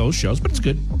 it's one of those shows, but it's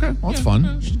good. Okay, well, it's fun.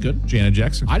 Yeah, she's good. Janet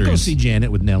Jackson. I'd go see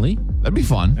Janet with Nelly That'd be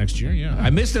fun. next year, yeah.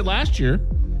 I missed it last year.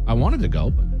 I wanted to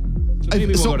go, but...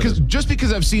 Just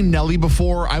because I've seen Nelly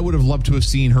before, I would have loved to have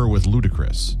seen her with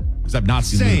Ludacris. Because I've not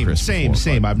seen Ludacris before.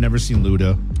 Same. I've never seen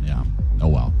Luda. Yeah. Oh,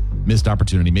 well. Missed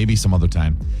opportunity. Maybe some other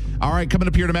time. All right, coming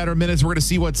up here in a matter of minutes, we're going to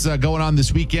see what's going on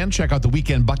this weekend. Check out the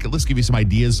weekend bucket list, give you some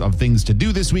ideas of things to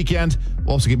do this weekend.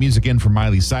 We'll also get music in from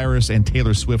Miley Cyrus and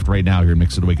Taylor Swift right now here in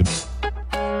Mix It Awake.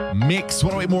 Mix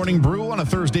 108 Morning Brew on a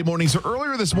Thursday morning. So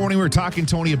earlier this morning, we were talking,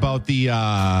 Tony, about the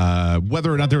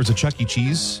whether or not there was a Chuck E.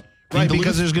 Cheese. Right,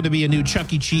 because there's going to be a new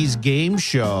Chuck E. Cheese game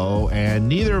show, and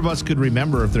neither of us could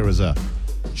remember if there was a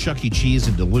Chuck E. Cheese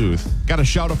in Duluth. Got a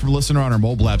shout out from a listener on our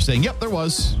mobile app saying, yep, there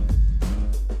was.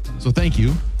 So thank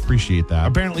you. Appreciate that.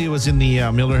 Apparently it was in the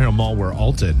Miller Hill Mall where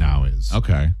Alta now is.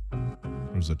 Okay.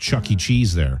 There was a Chuck E.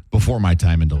 Cheese there. Before my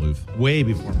time in Duluth. Way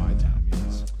before my time,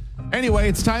 yes. Anyway,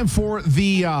 it's time for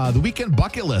the weekend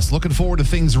bucket list. Looking forward to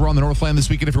things around the Northland this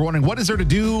weekend. If you're wondering, what is there to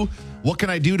do? What can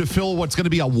I do to fill what's going to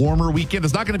be a warmer weekend?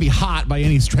 It's not going to be hot by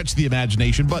any stretch of the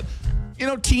imagination, but,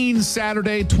 teens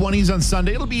Saturday, 20s on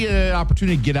Sunday. It'll be an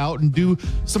opportunity to get out and do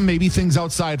some maybe things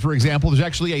outside. For example, there's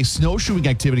actually a snowshoeing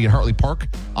activity at Hartley Park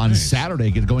on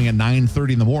Saturday, going at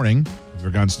 9:30 in the morning. Have you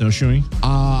ever gone snowshoeing?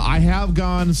 I have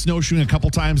gone snowshoeing a couple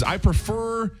times. I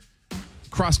prefer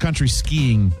cross-country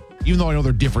skiing, even though I know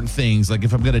they're different things. Like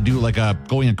if I'm going to do like a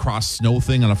going across snow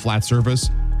thing on a flat surface,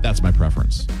 that's my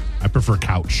preference. I prefer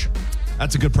couch.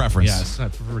 That's a good preference. Yes, I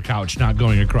prefer couch, not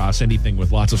going across anything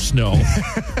with lots of snow.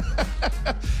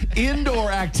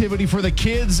 Indoor activity for the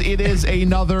kids. It is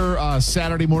another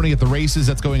Saturday morning at the races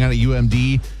that's going on at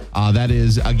UMD. That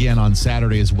is, again, on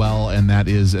Saturday as well. And that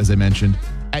is, as I mentioned,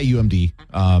 at UMD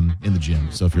in the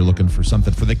gym. So if you're looking for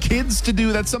something for the kids to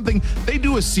do, that's something they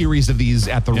do a series of these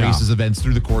at the races events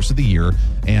through the course of the year.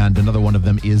 And another one of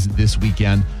them is this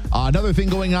weekend. Another thing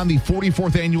going on, the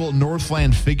 44th annual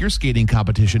Northland Figure Skating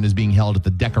Competition is being held at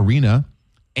the Deck Arena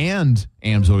and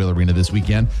Amsoil Arena this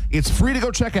weekend. It's free to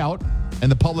go check out, and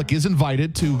the public is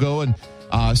invited to go and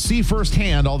see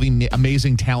firsthand all the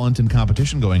amazing talent and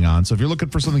competition going on. So if you're looking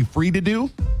for something free to do,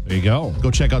 there you go.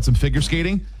 Go check out some figure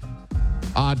skating.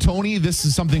 Tony, this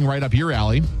is something right up your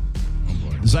alley.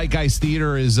 Zeitgeist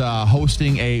Theater is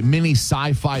hosting a mini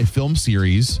sci-fi film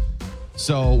series.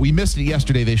 So we missed it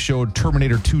yesterday. They showed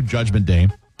Terminator 2 Judgment Day.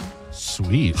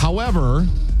 Sweet. However,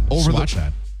 over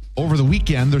the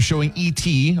weekend, they're showing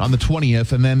E.T. on the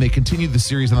 20th, and then they continued the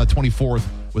series on the 24th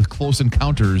with Close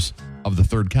Encounters of the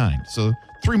Third Kind. So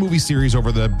 3 movie series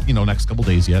over the next couple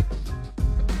days yet.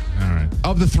 All right.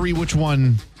 Of the 3, which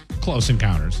one? Close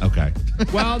Encounters. Okay.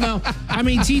 Well, no. I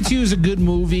mean, T2 is a good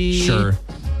movie. Sure.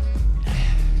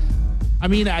 I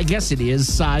mean, I guess it is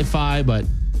sci-fi, but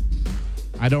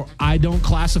I don't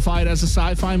classify it as a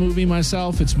sci-fi movie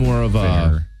myself. It's more of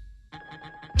a...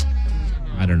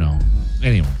 I don't know.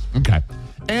 Anyway. Okay.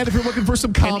 And if you're looking for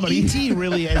some comedy... E.T.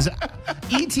 really is...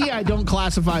 E.T. I don't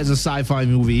classify as a sci-fi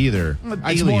movie either.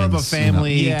 It's more of a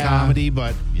family comedy,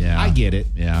 but I get it.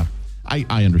 Yeah.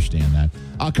 I understand that.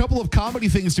 A couple of comedy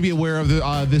things to be aware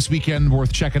of this weekend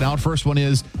worth checking out. First one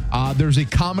is there's a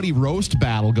comedy roast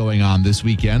battle going on this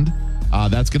weekend.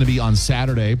 That's going to be on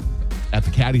Saturday at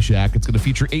the Caddy Shack. It's going to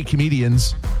feature 8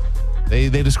 comedians. They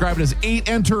describe it as 8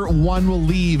 enter, 1 will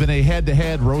leave in a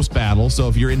head-to-head roast battle. So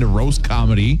if you're into roast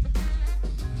comedy,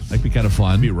 that'd be kind of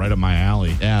fun. Be right up my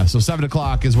alley. Yeah, so 7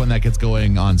 o'clock is when that gets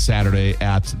going on Saturday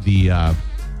at the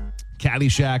Caddy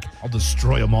Shack. I'll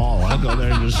destroy them all. I'll go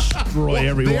there and destroy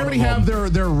every one of them. They already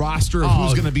have their roster of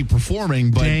who's going to be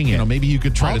performing, but maybe you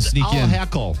could try to sneak in. I'll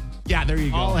heckle. Yeah, there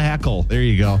you go. I'll heckle. There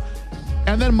you go.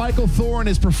 And then Michael Thorne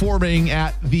is performing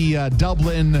at the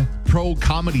Dublin Pro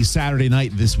Comedy Saturday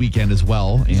night this weekend as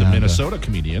well. He's a Minnesota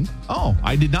comedian. Oh,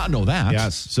 I did not know that.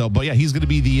 Yes. So, but yeah, he's going to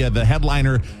be the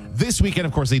headliner this weekend.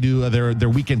 Of course, they do their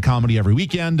weekend comedy every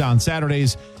weekend on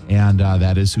Saturdays, and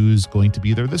that is who's going to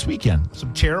be there this weekend.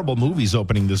 Some terrible movies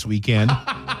opening this weekend.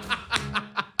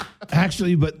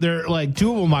 Actually, but they're like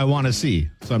 2 of them I want to see,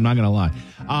 so I'm not going to lie.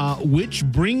 Which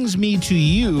brings me to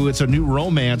you. It's a new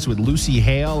romance with Lucy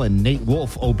Hale and Nate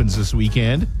Wolff opens this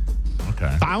weekend.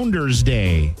 Okay. Founders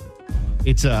Day.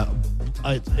 It's a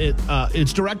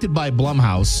It's directed by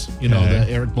Blumhouse,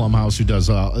 the Eric Blumhouse who does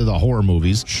the horror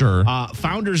movies. Sure.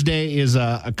 Founders Day is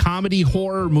a comedy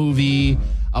horror movie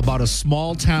about a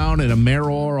small town and a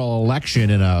mayoral election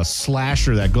and a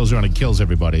slasher that goes around and kills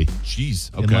everybody. Jeez.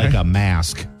 In like a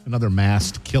mask. Another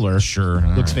masked killer. Sure.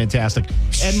 Looks fantastic.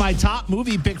 And my top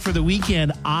movie pick for the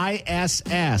weekend,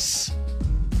 ISS,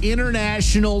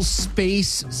 International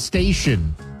Space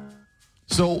Station.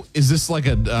 So is this like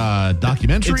a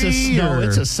documentary?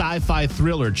 It's a sci-fi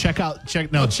thriller. Check out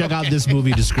this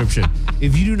movie description.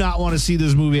 If you do not want to see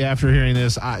this movie after hearing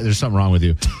this, there's something wrong with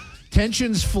you.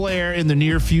 Tensions flare in the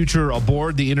near future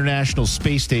aboard the International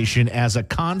Space Station as a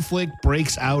conflict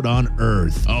breaks out on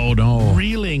Earth. Oh, no.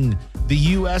 Reeling, the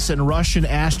U.S. and Russian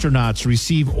astronauts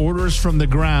receive orders from the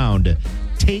ground.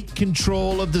 Take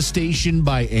control of the station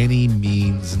by any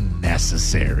means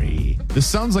necessary. This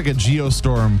sounds like a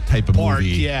Geostorm type of movie.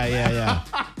 Yeah.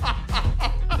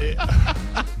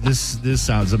 This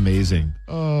sounds amazing.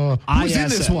 Who's in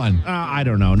this one? I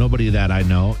don't know. Nobody that I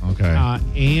know. Okay.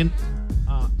 And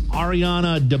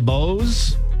Ariana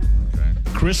DeBose,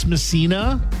 Chris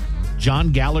Messina,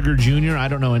 John Gallagher Jr. I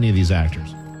don't know any of these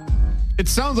actors. It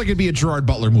sounds like it'd be a Gerard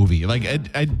Butler movie. Like,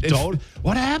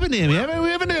 what happened to him? We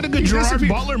haven't had a good Gerard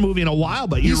Butler movie in a while,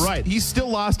 but you're right. He's still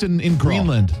lost in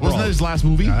Greenland. Wasn't that his last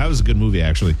movie? Yeah, that was a good movie,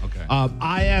 actually. Okay.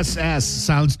 ISS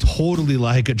sounds totally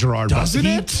like a Gerard Butler. Doesn't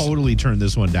it? He totally turned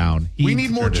this one down. We need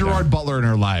more Gerard Butler in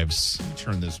our lives. He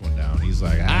turned this one down. He's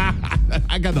like,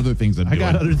 I got other things to do. I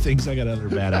got other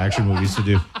bad action movies to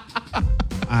do.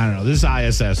 I don't know. This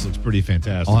ISS looks pretty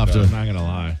fantastic. I'll have to. I'm not gonna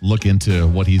lie. Look into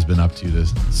what he's been up to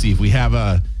see if we have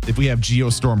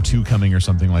Geostorm 2 coming or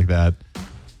something like that.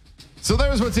 So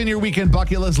there's what's in your weekend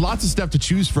bucket list. Lots of stuff to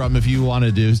choose from if you want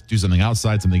to do something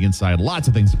outside, something inside. Lots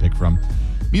of things to pick from.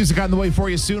 Music on the way for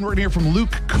you soon. We're going to hear from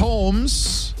Luke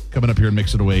Combs coming up here and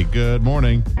Mix It Away. Good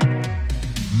morning.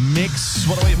 Mix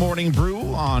 108 Morning Brew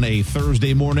on a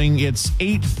Thursday morning. It's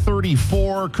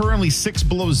 8:34, currently 6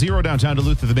 below zero downtown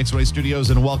Duluth at the Mix 108 studios,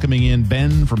 and welcoming in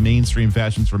Ben from Mainstream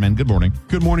Fashions for Men. Good morning.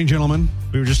 Good morning, gentlemen.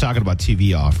 We were just talking about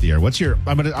TV off the air. I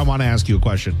want to ask you a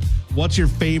question. What's your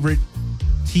favorite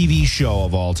TV show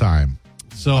of all time?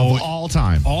 All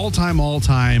time.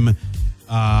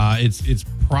 It's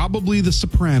probably The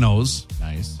Sopranos.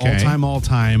 Nice. Okay. All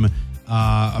time.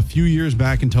 A few years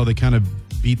back, until they kind of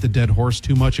beat the dead horse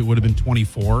too much, it would have been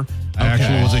 24. I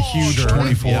actually was a huge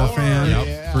 24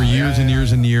 fan for years and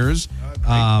years and years.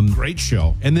 Great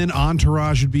show. And then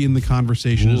Entourage would be in the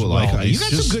conversation as well. You got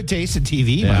some good taste in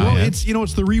TV. Yeah. Well, it's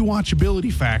the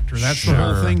rewatchability factor. That's the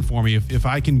whole thing for me. If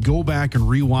I can go back and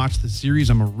rewatch the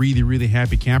series, I'm a really, really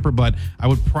happy camper. But I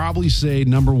would probably say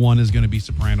number one is going to be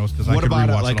Sopranos, because I could rewatch it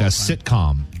all the time.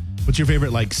 Sitcom? What's your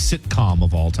favorite sitcom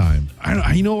of all time?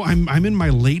 I'm in my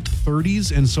late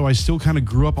 30s, and so I still kind of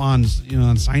grew up on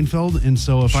Seinfeld, and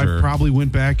so if I probably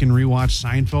went back and rewatched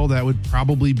Seinfeld, that would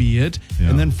probably be it,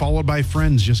 and then followed by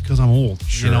Friends, just because I'm old.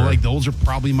 Those are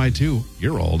probably my two.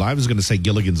 You're old. I was going to say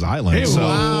Gilligan's Island. Hey,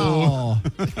 wow.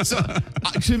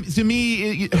 To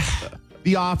me,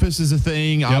 The Office is a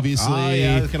thing, obviously.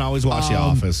 I can always watch The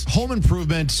Office. Home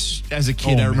Improvement, as a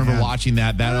kid, I remember watching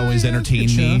that. That always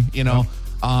entertained me,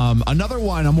 Another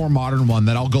one, a more modern one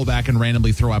that I'll go back and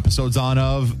randomly throw episodes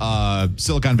of,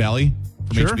 Silicon Valley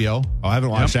from HBO. Oh, I haven't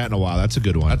watched that in a while. That's a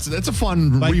good one. That's a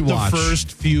fun rewatch. The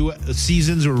first few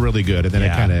seasons were really good, and then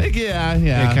it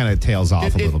kind of tails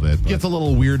off a little bit. Gets a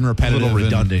little weird and repetitive. A little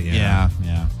redundant, yeah.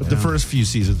 But the first few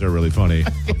seasons are really funny.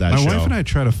 My wife and I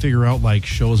try to figure out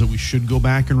shows that we should go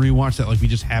back and rewatch that we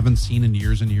just haven't seen in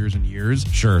years and years and years.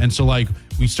 Sure. And so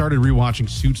we started rewatching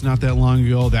Suits not that long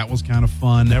ago. That was kind of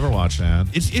fun. Never watched that.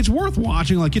 It's worth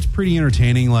watching. It's pretty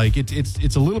entertaining.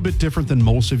 It's a little bit different than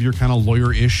most of your kind of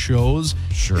lawyer-ish shows.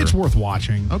 Sure. It's worth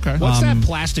watching. Okay. What's that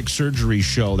plastic surgery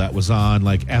show that was on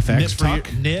FX? Nip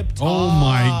Tuck? Nip Tuck. Oh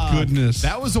my goodness.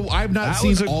 I've not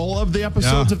seen all of the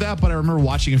episodes of that, but I remember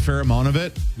watching a fair amount of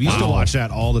it. We used to watch that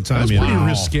all the time. That was pretty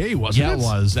risque, wasn't it? Yeah, it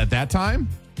was at that time.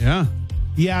 Yeah.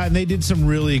 Yeah, and they did some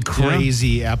really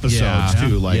crazy episodes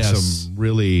too, some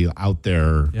really out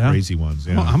there crazy ones.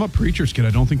 Yeah. I'm a preacher's kid.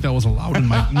 I don't think that was allowed in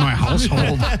my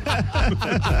household.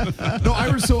 No,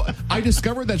 I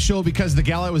discovered that show because the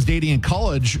gal I was dating in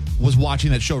college was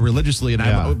watching that show religiously, and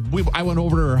I went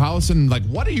over to her house and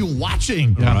what are you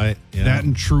watching? Yeah. Right. Yeah. That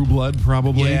and True Blood,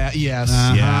 probably. Yeah. Yes.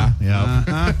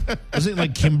 Yeah. Wasn't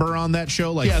it Kimber on that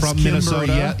show? From Kimber,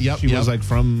 Minnesota. Yeah. She was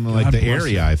from the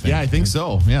area. I think. Yeah, I think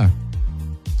so. Yeah.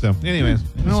 So, anyways,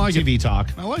 I like TV talk.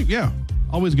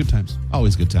 Always good times.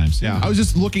 Always good times. Yeah. I was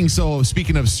just looking. So,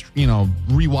 speaking of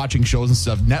rewatching shows and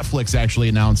stuff, Netflix actually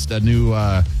announced a new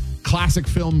classic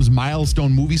films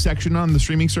milestone movie section on the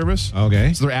streaming service.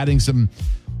 Okay. So they're adding some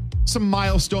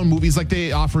milestone movies. Like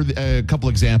they offered a couple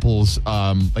examples.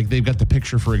 Like they've got the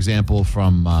picture, for example,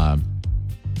 from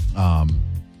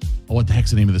what the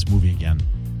heck's the name of this movie again?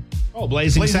 Oh,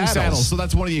 Blazing Saddles. So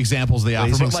that's one of the examples they offer.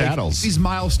 Blazing But like, Saddles. these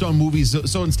milestone movies.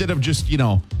 So instead of just,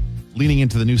 leaning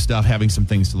into the new stuff, having some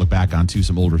things to look back on to,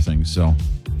 some older things. So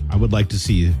I would like to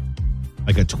see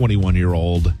like a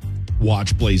 21-year-old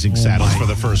watch Blazing Saddles for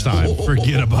the first time.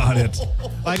 Forget about it.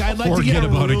 Like I'd like to get a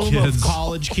room of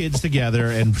college kids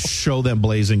together and show them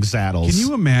Blazing Saddles. Can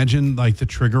you imagine like the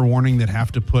trigger warning that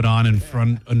have to put on in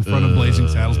front of Blazing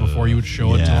Saddles before you would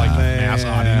show it to like the mass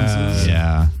audiences?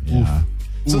 Yeah.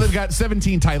 So they've got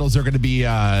 17 titles they're going to be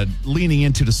leaning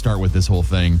into to start with this whole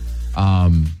thing.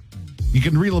 You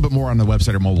can read a little bit more on the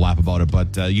website or mobile app about it,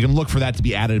 but you can look for that to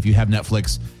be added if you have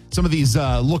Netflix. Some of these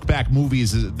look-back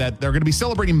movies that they're going to be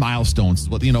celebrating milestones,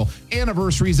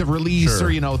 anniversaries of release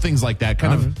or, things like that.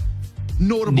 Kind of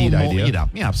notable. Neat idea.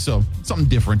 Yeah, so something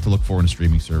different to look for in a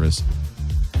streaming service.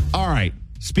 All right.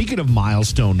 Speaking of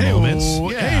milestone moments,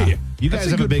 you guys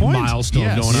have a big milestone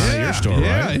going on at your store, right?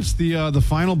 Yeah, it's the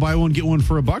final buy one get one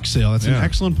for $1 sale. That's an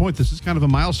excellent point. This is kind of a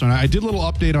milestone. I did a little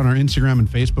update on our Instagram and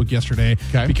Facebook yesterday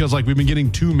because we've been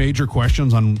getting two major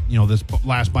questions on this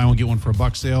last buy one get one for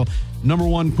 $1 sale. Number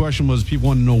one question was people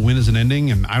want to know when is it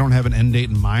ending, and I don't have an end date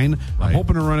in mind. Right. I'm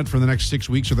hoping to run it for the next 6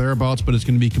 weeks or thereabouts, but it's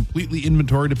going to be completely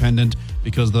inventory dependent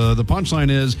because the punchline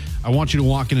is I want you to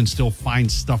walk in and still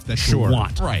find stuff that you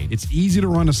want. Right. It's easy to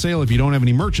run a sale if you don't have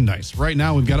any merchandise. Right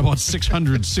now, we've got about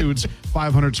 600 suits,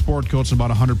 500 sport coats, and about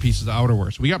 100 pieces of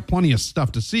outerwear. So we got plenty of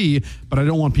stuff to see, but I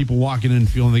don't want people walking in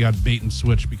feeling they got bait and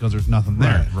switch because there's nothing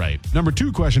there. Right. Number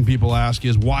two question people ask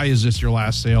is, why is this your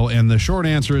last sale? And the short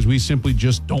answer is we simply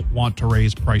just don't want to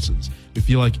raise prices. We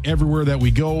feel like everywhere that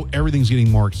we go, everything's getting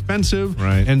more expensive.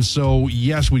 Right. And so,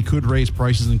 yes, we could raise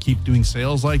prices and keep doing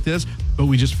sales like this, but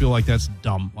we just feel like that's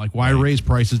dumb. Like, why raise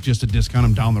prices just to discount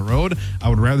them down the road? I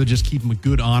would rather just keep them a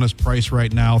good, honest price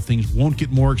right now. Things won't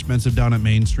get more expensive down at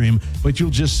mainstream, but you'll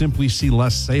just simply see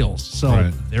less sales.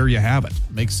 So there you have it.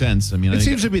 Makes sense. I mean, it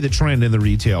seems to be the trend in the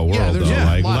retail world,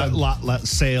 though. Like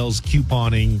sales,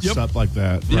 couponing, stuff like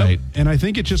that. Yep. Right. And I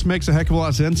think it just makes a heck of a lot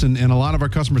of sense. And a lot of our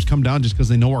customers come down just because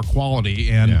they know our quality.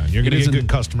 And you're going to get good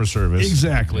customer service.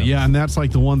 Exactly. Yeah. And that's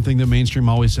like the one thing that mainstream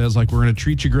always says, like, we're going to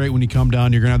treat you great when you come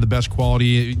down. You're going to have the best quality,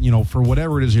 for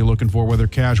whatever it is you're looking for, whether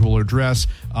casual or dress.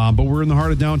 But we're in the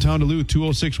heart of downtown Duluth,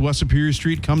 206 West Superior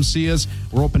Street. Come see us.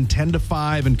 We're open 10 to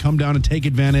 5 and come down and take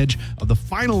advantage of the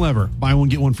final ever buy one,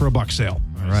 get one for $1 sale.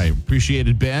 All right. Appreciate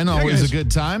it, Ben. Always a good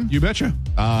time. You betcha.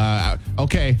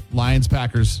 Okay. Lions,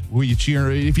 Packers. Who you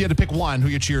cheering? If you had to pick one, who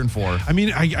you cheering for? I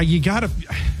mean,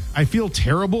 I feel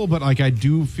terrible, but like I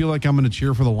do feel like I'm going to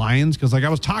cheer for the Lions because like I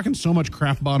was talking so much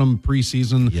crap about them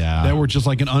preseason that we're just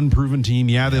like an unproven team.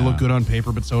 Yeah, they look good on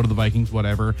paper, but so do the Vikings,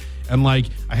 whatever. And like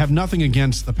I have nothing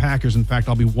against the Packers. In fact,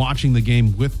 I'll be watching the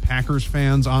game with Packers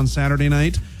fans on Saturday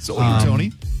night. So are you,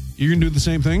 Tony? You're going to do the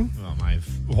same thing? Well, my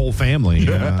whole family.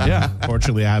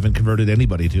 Fortunately, I haven't converted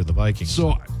anybody to the Vikings.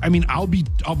 So, I mean, I'll be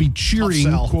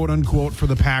cheering, quote unquote, for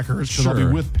the Packers because I'll be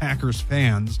with Packers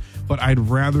fans. But I'd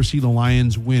rather see the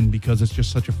Lions win because it's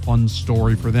just such a fun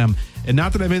story for them. And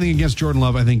not that I have anything against Jordan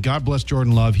Love. I think God bless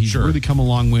Jordan Love. He's really come a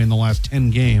long way in the last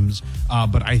 10 games.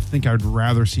 But I think I'd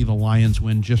rather see the Lions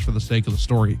win just for the sake of the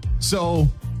story. So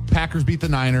Packers beat the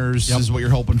Niners is what you're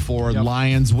hoping for.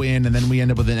 Lions win, and then we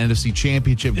end up with an NFC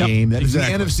Championship game. That is the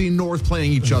NFC North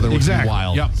playing each other, which would be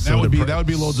wild. Yep. So that would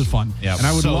be loads of fun. Yep. And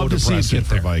I would love to see it get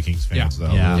for there. Vikings fans, though.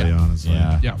 Really, honestly.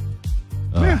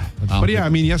 But yeah, I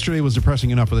mean, yesterday was depressing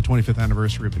enough for the 25th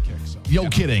anniversary of the kick. So, Yo,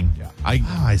 kidding. Yeah.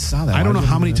 I saw that. I don't know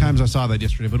how many times I saw that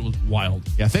yesterday, but it was wild.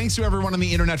 Yeah, thanks to everyone on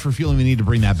the internet for feeling the need to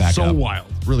bring that back up. So wild.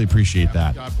 Really appreciate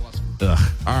that. God bless them.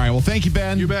 All right, well, thank you,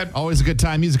 Ben. You bet. Always a good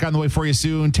time. Music on the way for you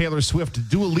soon. Taylor Swift,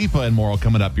 Dua Lipa, and more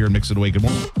coming up here in Mix It Away. Good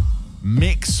morning.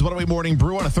 Mix What Away Morning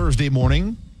Brew on a Thursday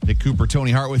morning. Nick Cooper,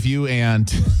 Tony Hart with you, and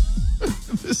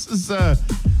this is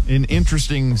an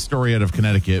interesting story out of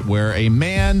Connecticut where a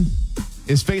man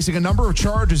is facing a number of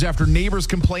charges after neighbors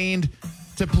complained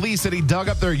to police that he dug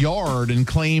up their yard and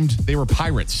claimed they were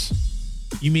pirates.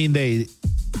 You mean they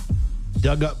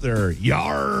dug up their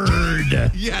yard?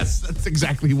 Yes, that's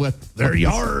exactly what their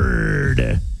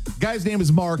yard. Guy's name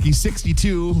is Mark. He's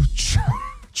 62,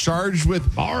 charged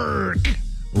with Mark.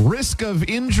 Risk of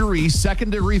injury,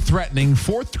 second-degree threatening,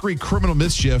 fourth-degree criminal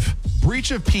mischief,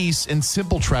 breach of peace, and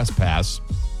simple trespass.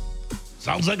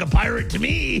 Sounds like a pirate to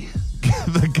me.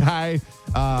 The guy,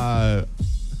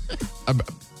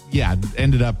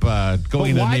 ended up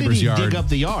going into the neighbor's yard. Why did he dig up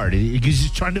the yard? Because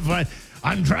he's trying to find...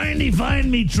 I'm trying to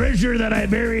find me treasure that I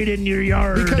buried in your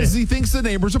yard. Because he thinks the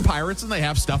neighbors are pirates and they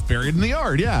have stuff buried in the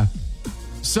yard, yeah.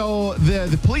 So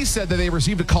the police said that they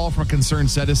received a call from a concerned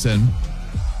citizen,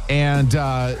 and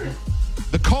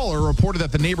the caller reported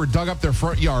that the neighbor dug up their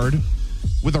front yard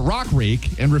with a rock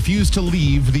rake and refused to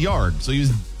leave the yard. So he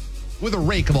was with a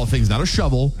rake, of all things, not a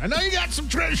shovel. I know you got some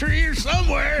treasure here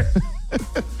somewhere.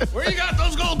 Where you got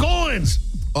those gold coins?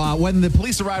 When the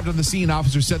police arrived on the scene,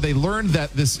 officers said they learned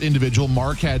that this individual,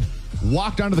 Mark, had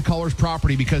walked onto the caller's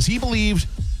property because he believed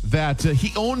that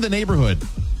he owned the neighborhood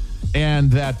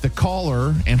and that the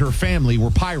caller and her family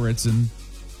were pirates and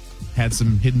had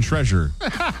some hidden treasure.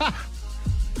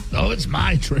 Oh, it's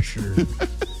my treasure.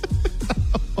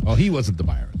 Oh, he wasn't the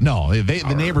pirate. No,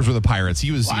 the neighbors were the pirates.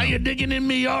 He was. Why are you digging in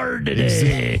me yard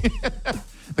today?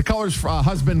 The caller's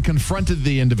husband confronted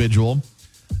the individual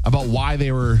about why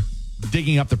they were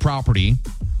digging up the property,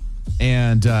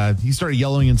 and he started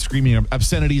yelling and screaming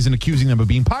obscenities and accusing them of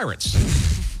being pirates.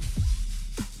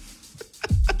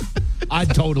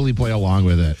 I'd totally play along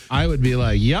with it. I would be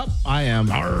like, yep, I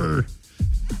am. Arr.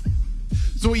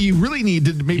 So what you really need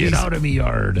to maybe... Get out of me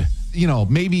yard. You know,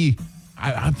 maybe...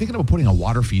 I'm thinking about putting a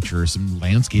water feature or some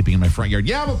landscaping in my front yard.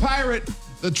 Yeah, I'm a pirate.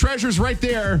 The treasure's right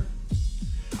there.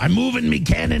 I'm moving me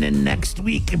cannon in next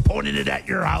week and pointing it at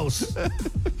your house.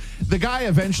 The guy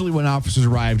eventually, when officers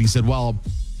arrived, he said, well,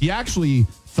 he actually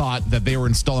thought that they were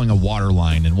installing a water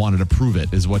line and wanted to prove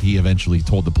it, is what he eventually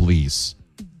told the police.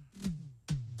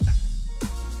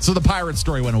 So the pirate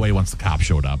story went away once the cops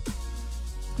showed up.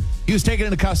 He was taken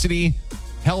into custody,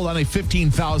 held on a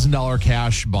 $15,000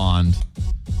 cash bond,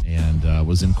 and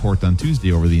was in court on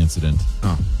Tuesday over the incident.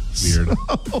 Oh, weird.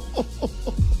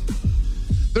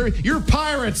 You're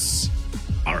pirates.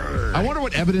 Arr. I wonder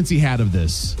what evidence he had of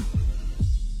this.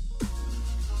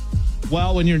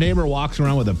 Well, when your neighbor walks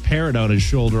around with a parrot on his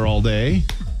shoulder all day,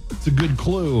 it's a good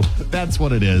clue. That's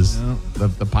what it is. Yeah.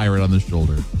 The pirate on the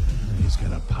shoulder. He's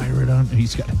got a pirate on.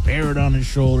 He's got a parrot on his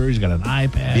shoulder. He's got an eye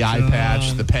patch. The eye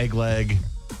patch, the peg leg.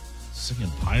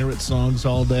 Singing pirate songs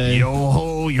all day. Yo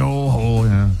ho, yo ho.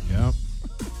 Yeah. Yep.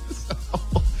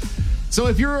 So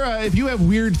if you have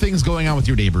weird things going on with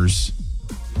your neighbors,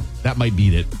 that might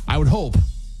beat it. I would hope.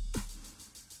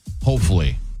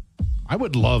 Hopefully. I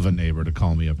would love a neighbor to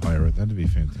call me a pirate. That'd be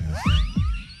fantastic.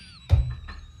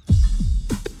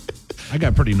 I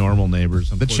got pretty normal neighbors.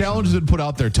 The challenge has been put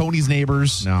out there. Tony's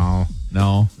neighbors. No.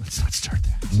 Let's not start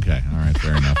that. Okay. All right.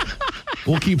 Fair enough.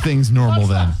 We'll keep things normal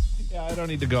then. Yeah, I don't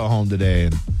need to go home today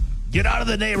and get out of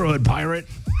the neighborhood, pirate.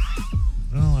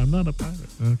 No, I'm not a pirate.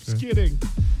 Okay. Just kidding.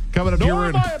 Coming up Nor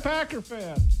am I a Packer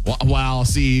fan. Well,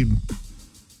 see,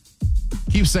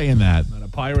 keep saying that. Not a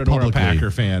pirate publicly. Or a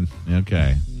Packer fan.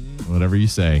 Okay. Whatever you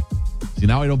say. See,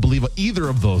 now I don't believe either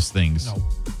of those things. No.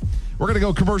 We're going to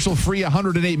go commercial free,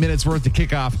 108 minutes worth to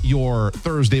kick off your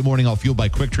Thursday morning, all fueled by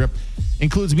Quick Trip.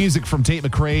 Includes music from Tate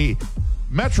McRae,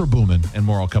 Metro Boomin', and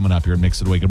more all coming up here in Mix It Away.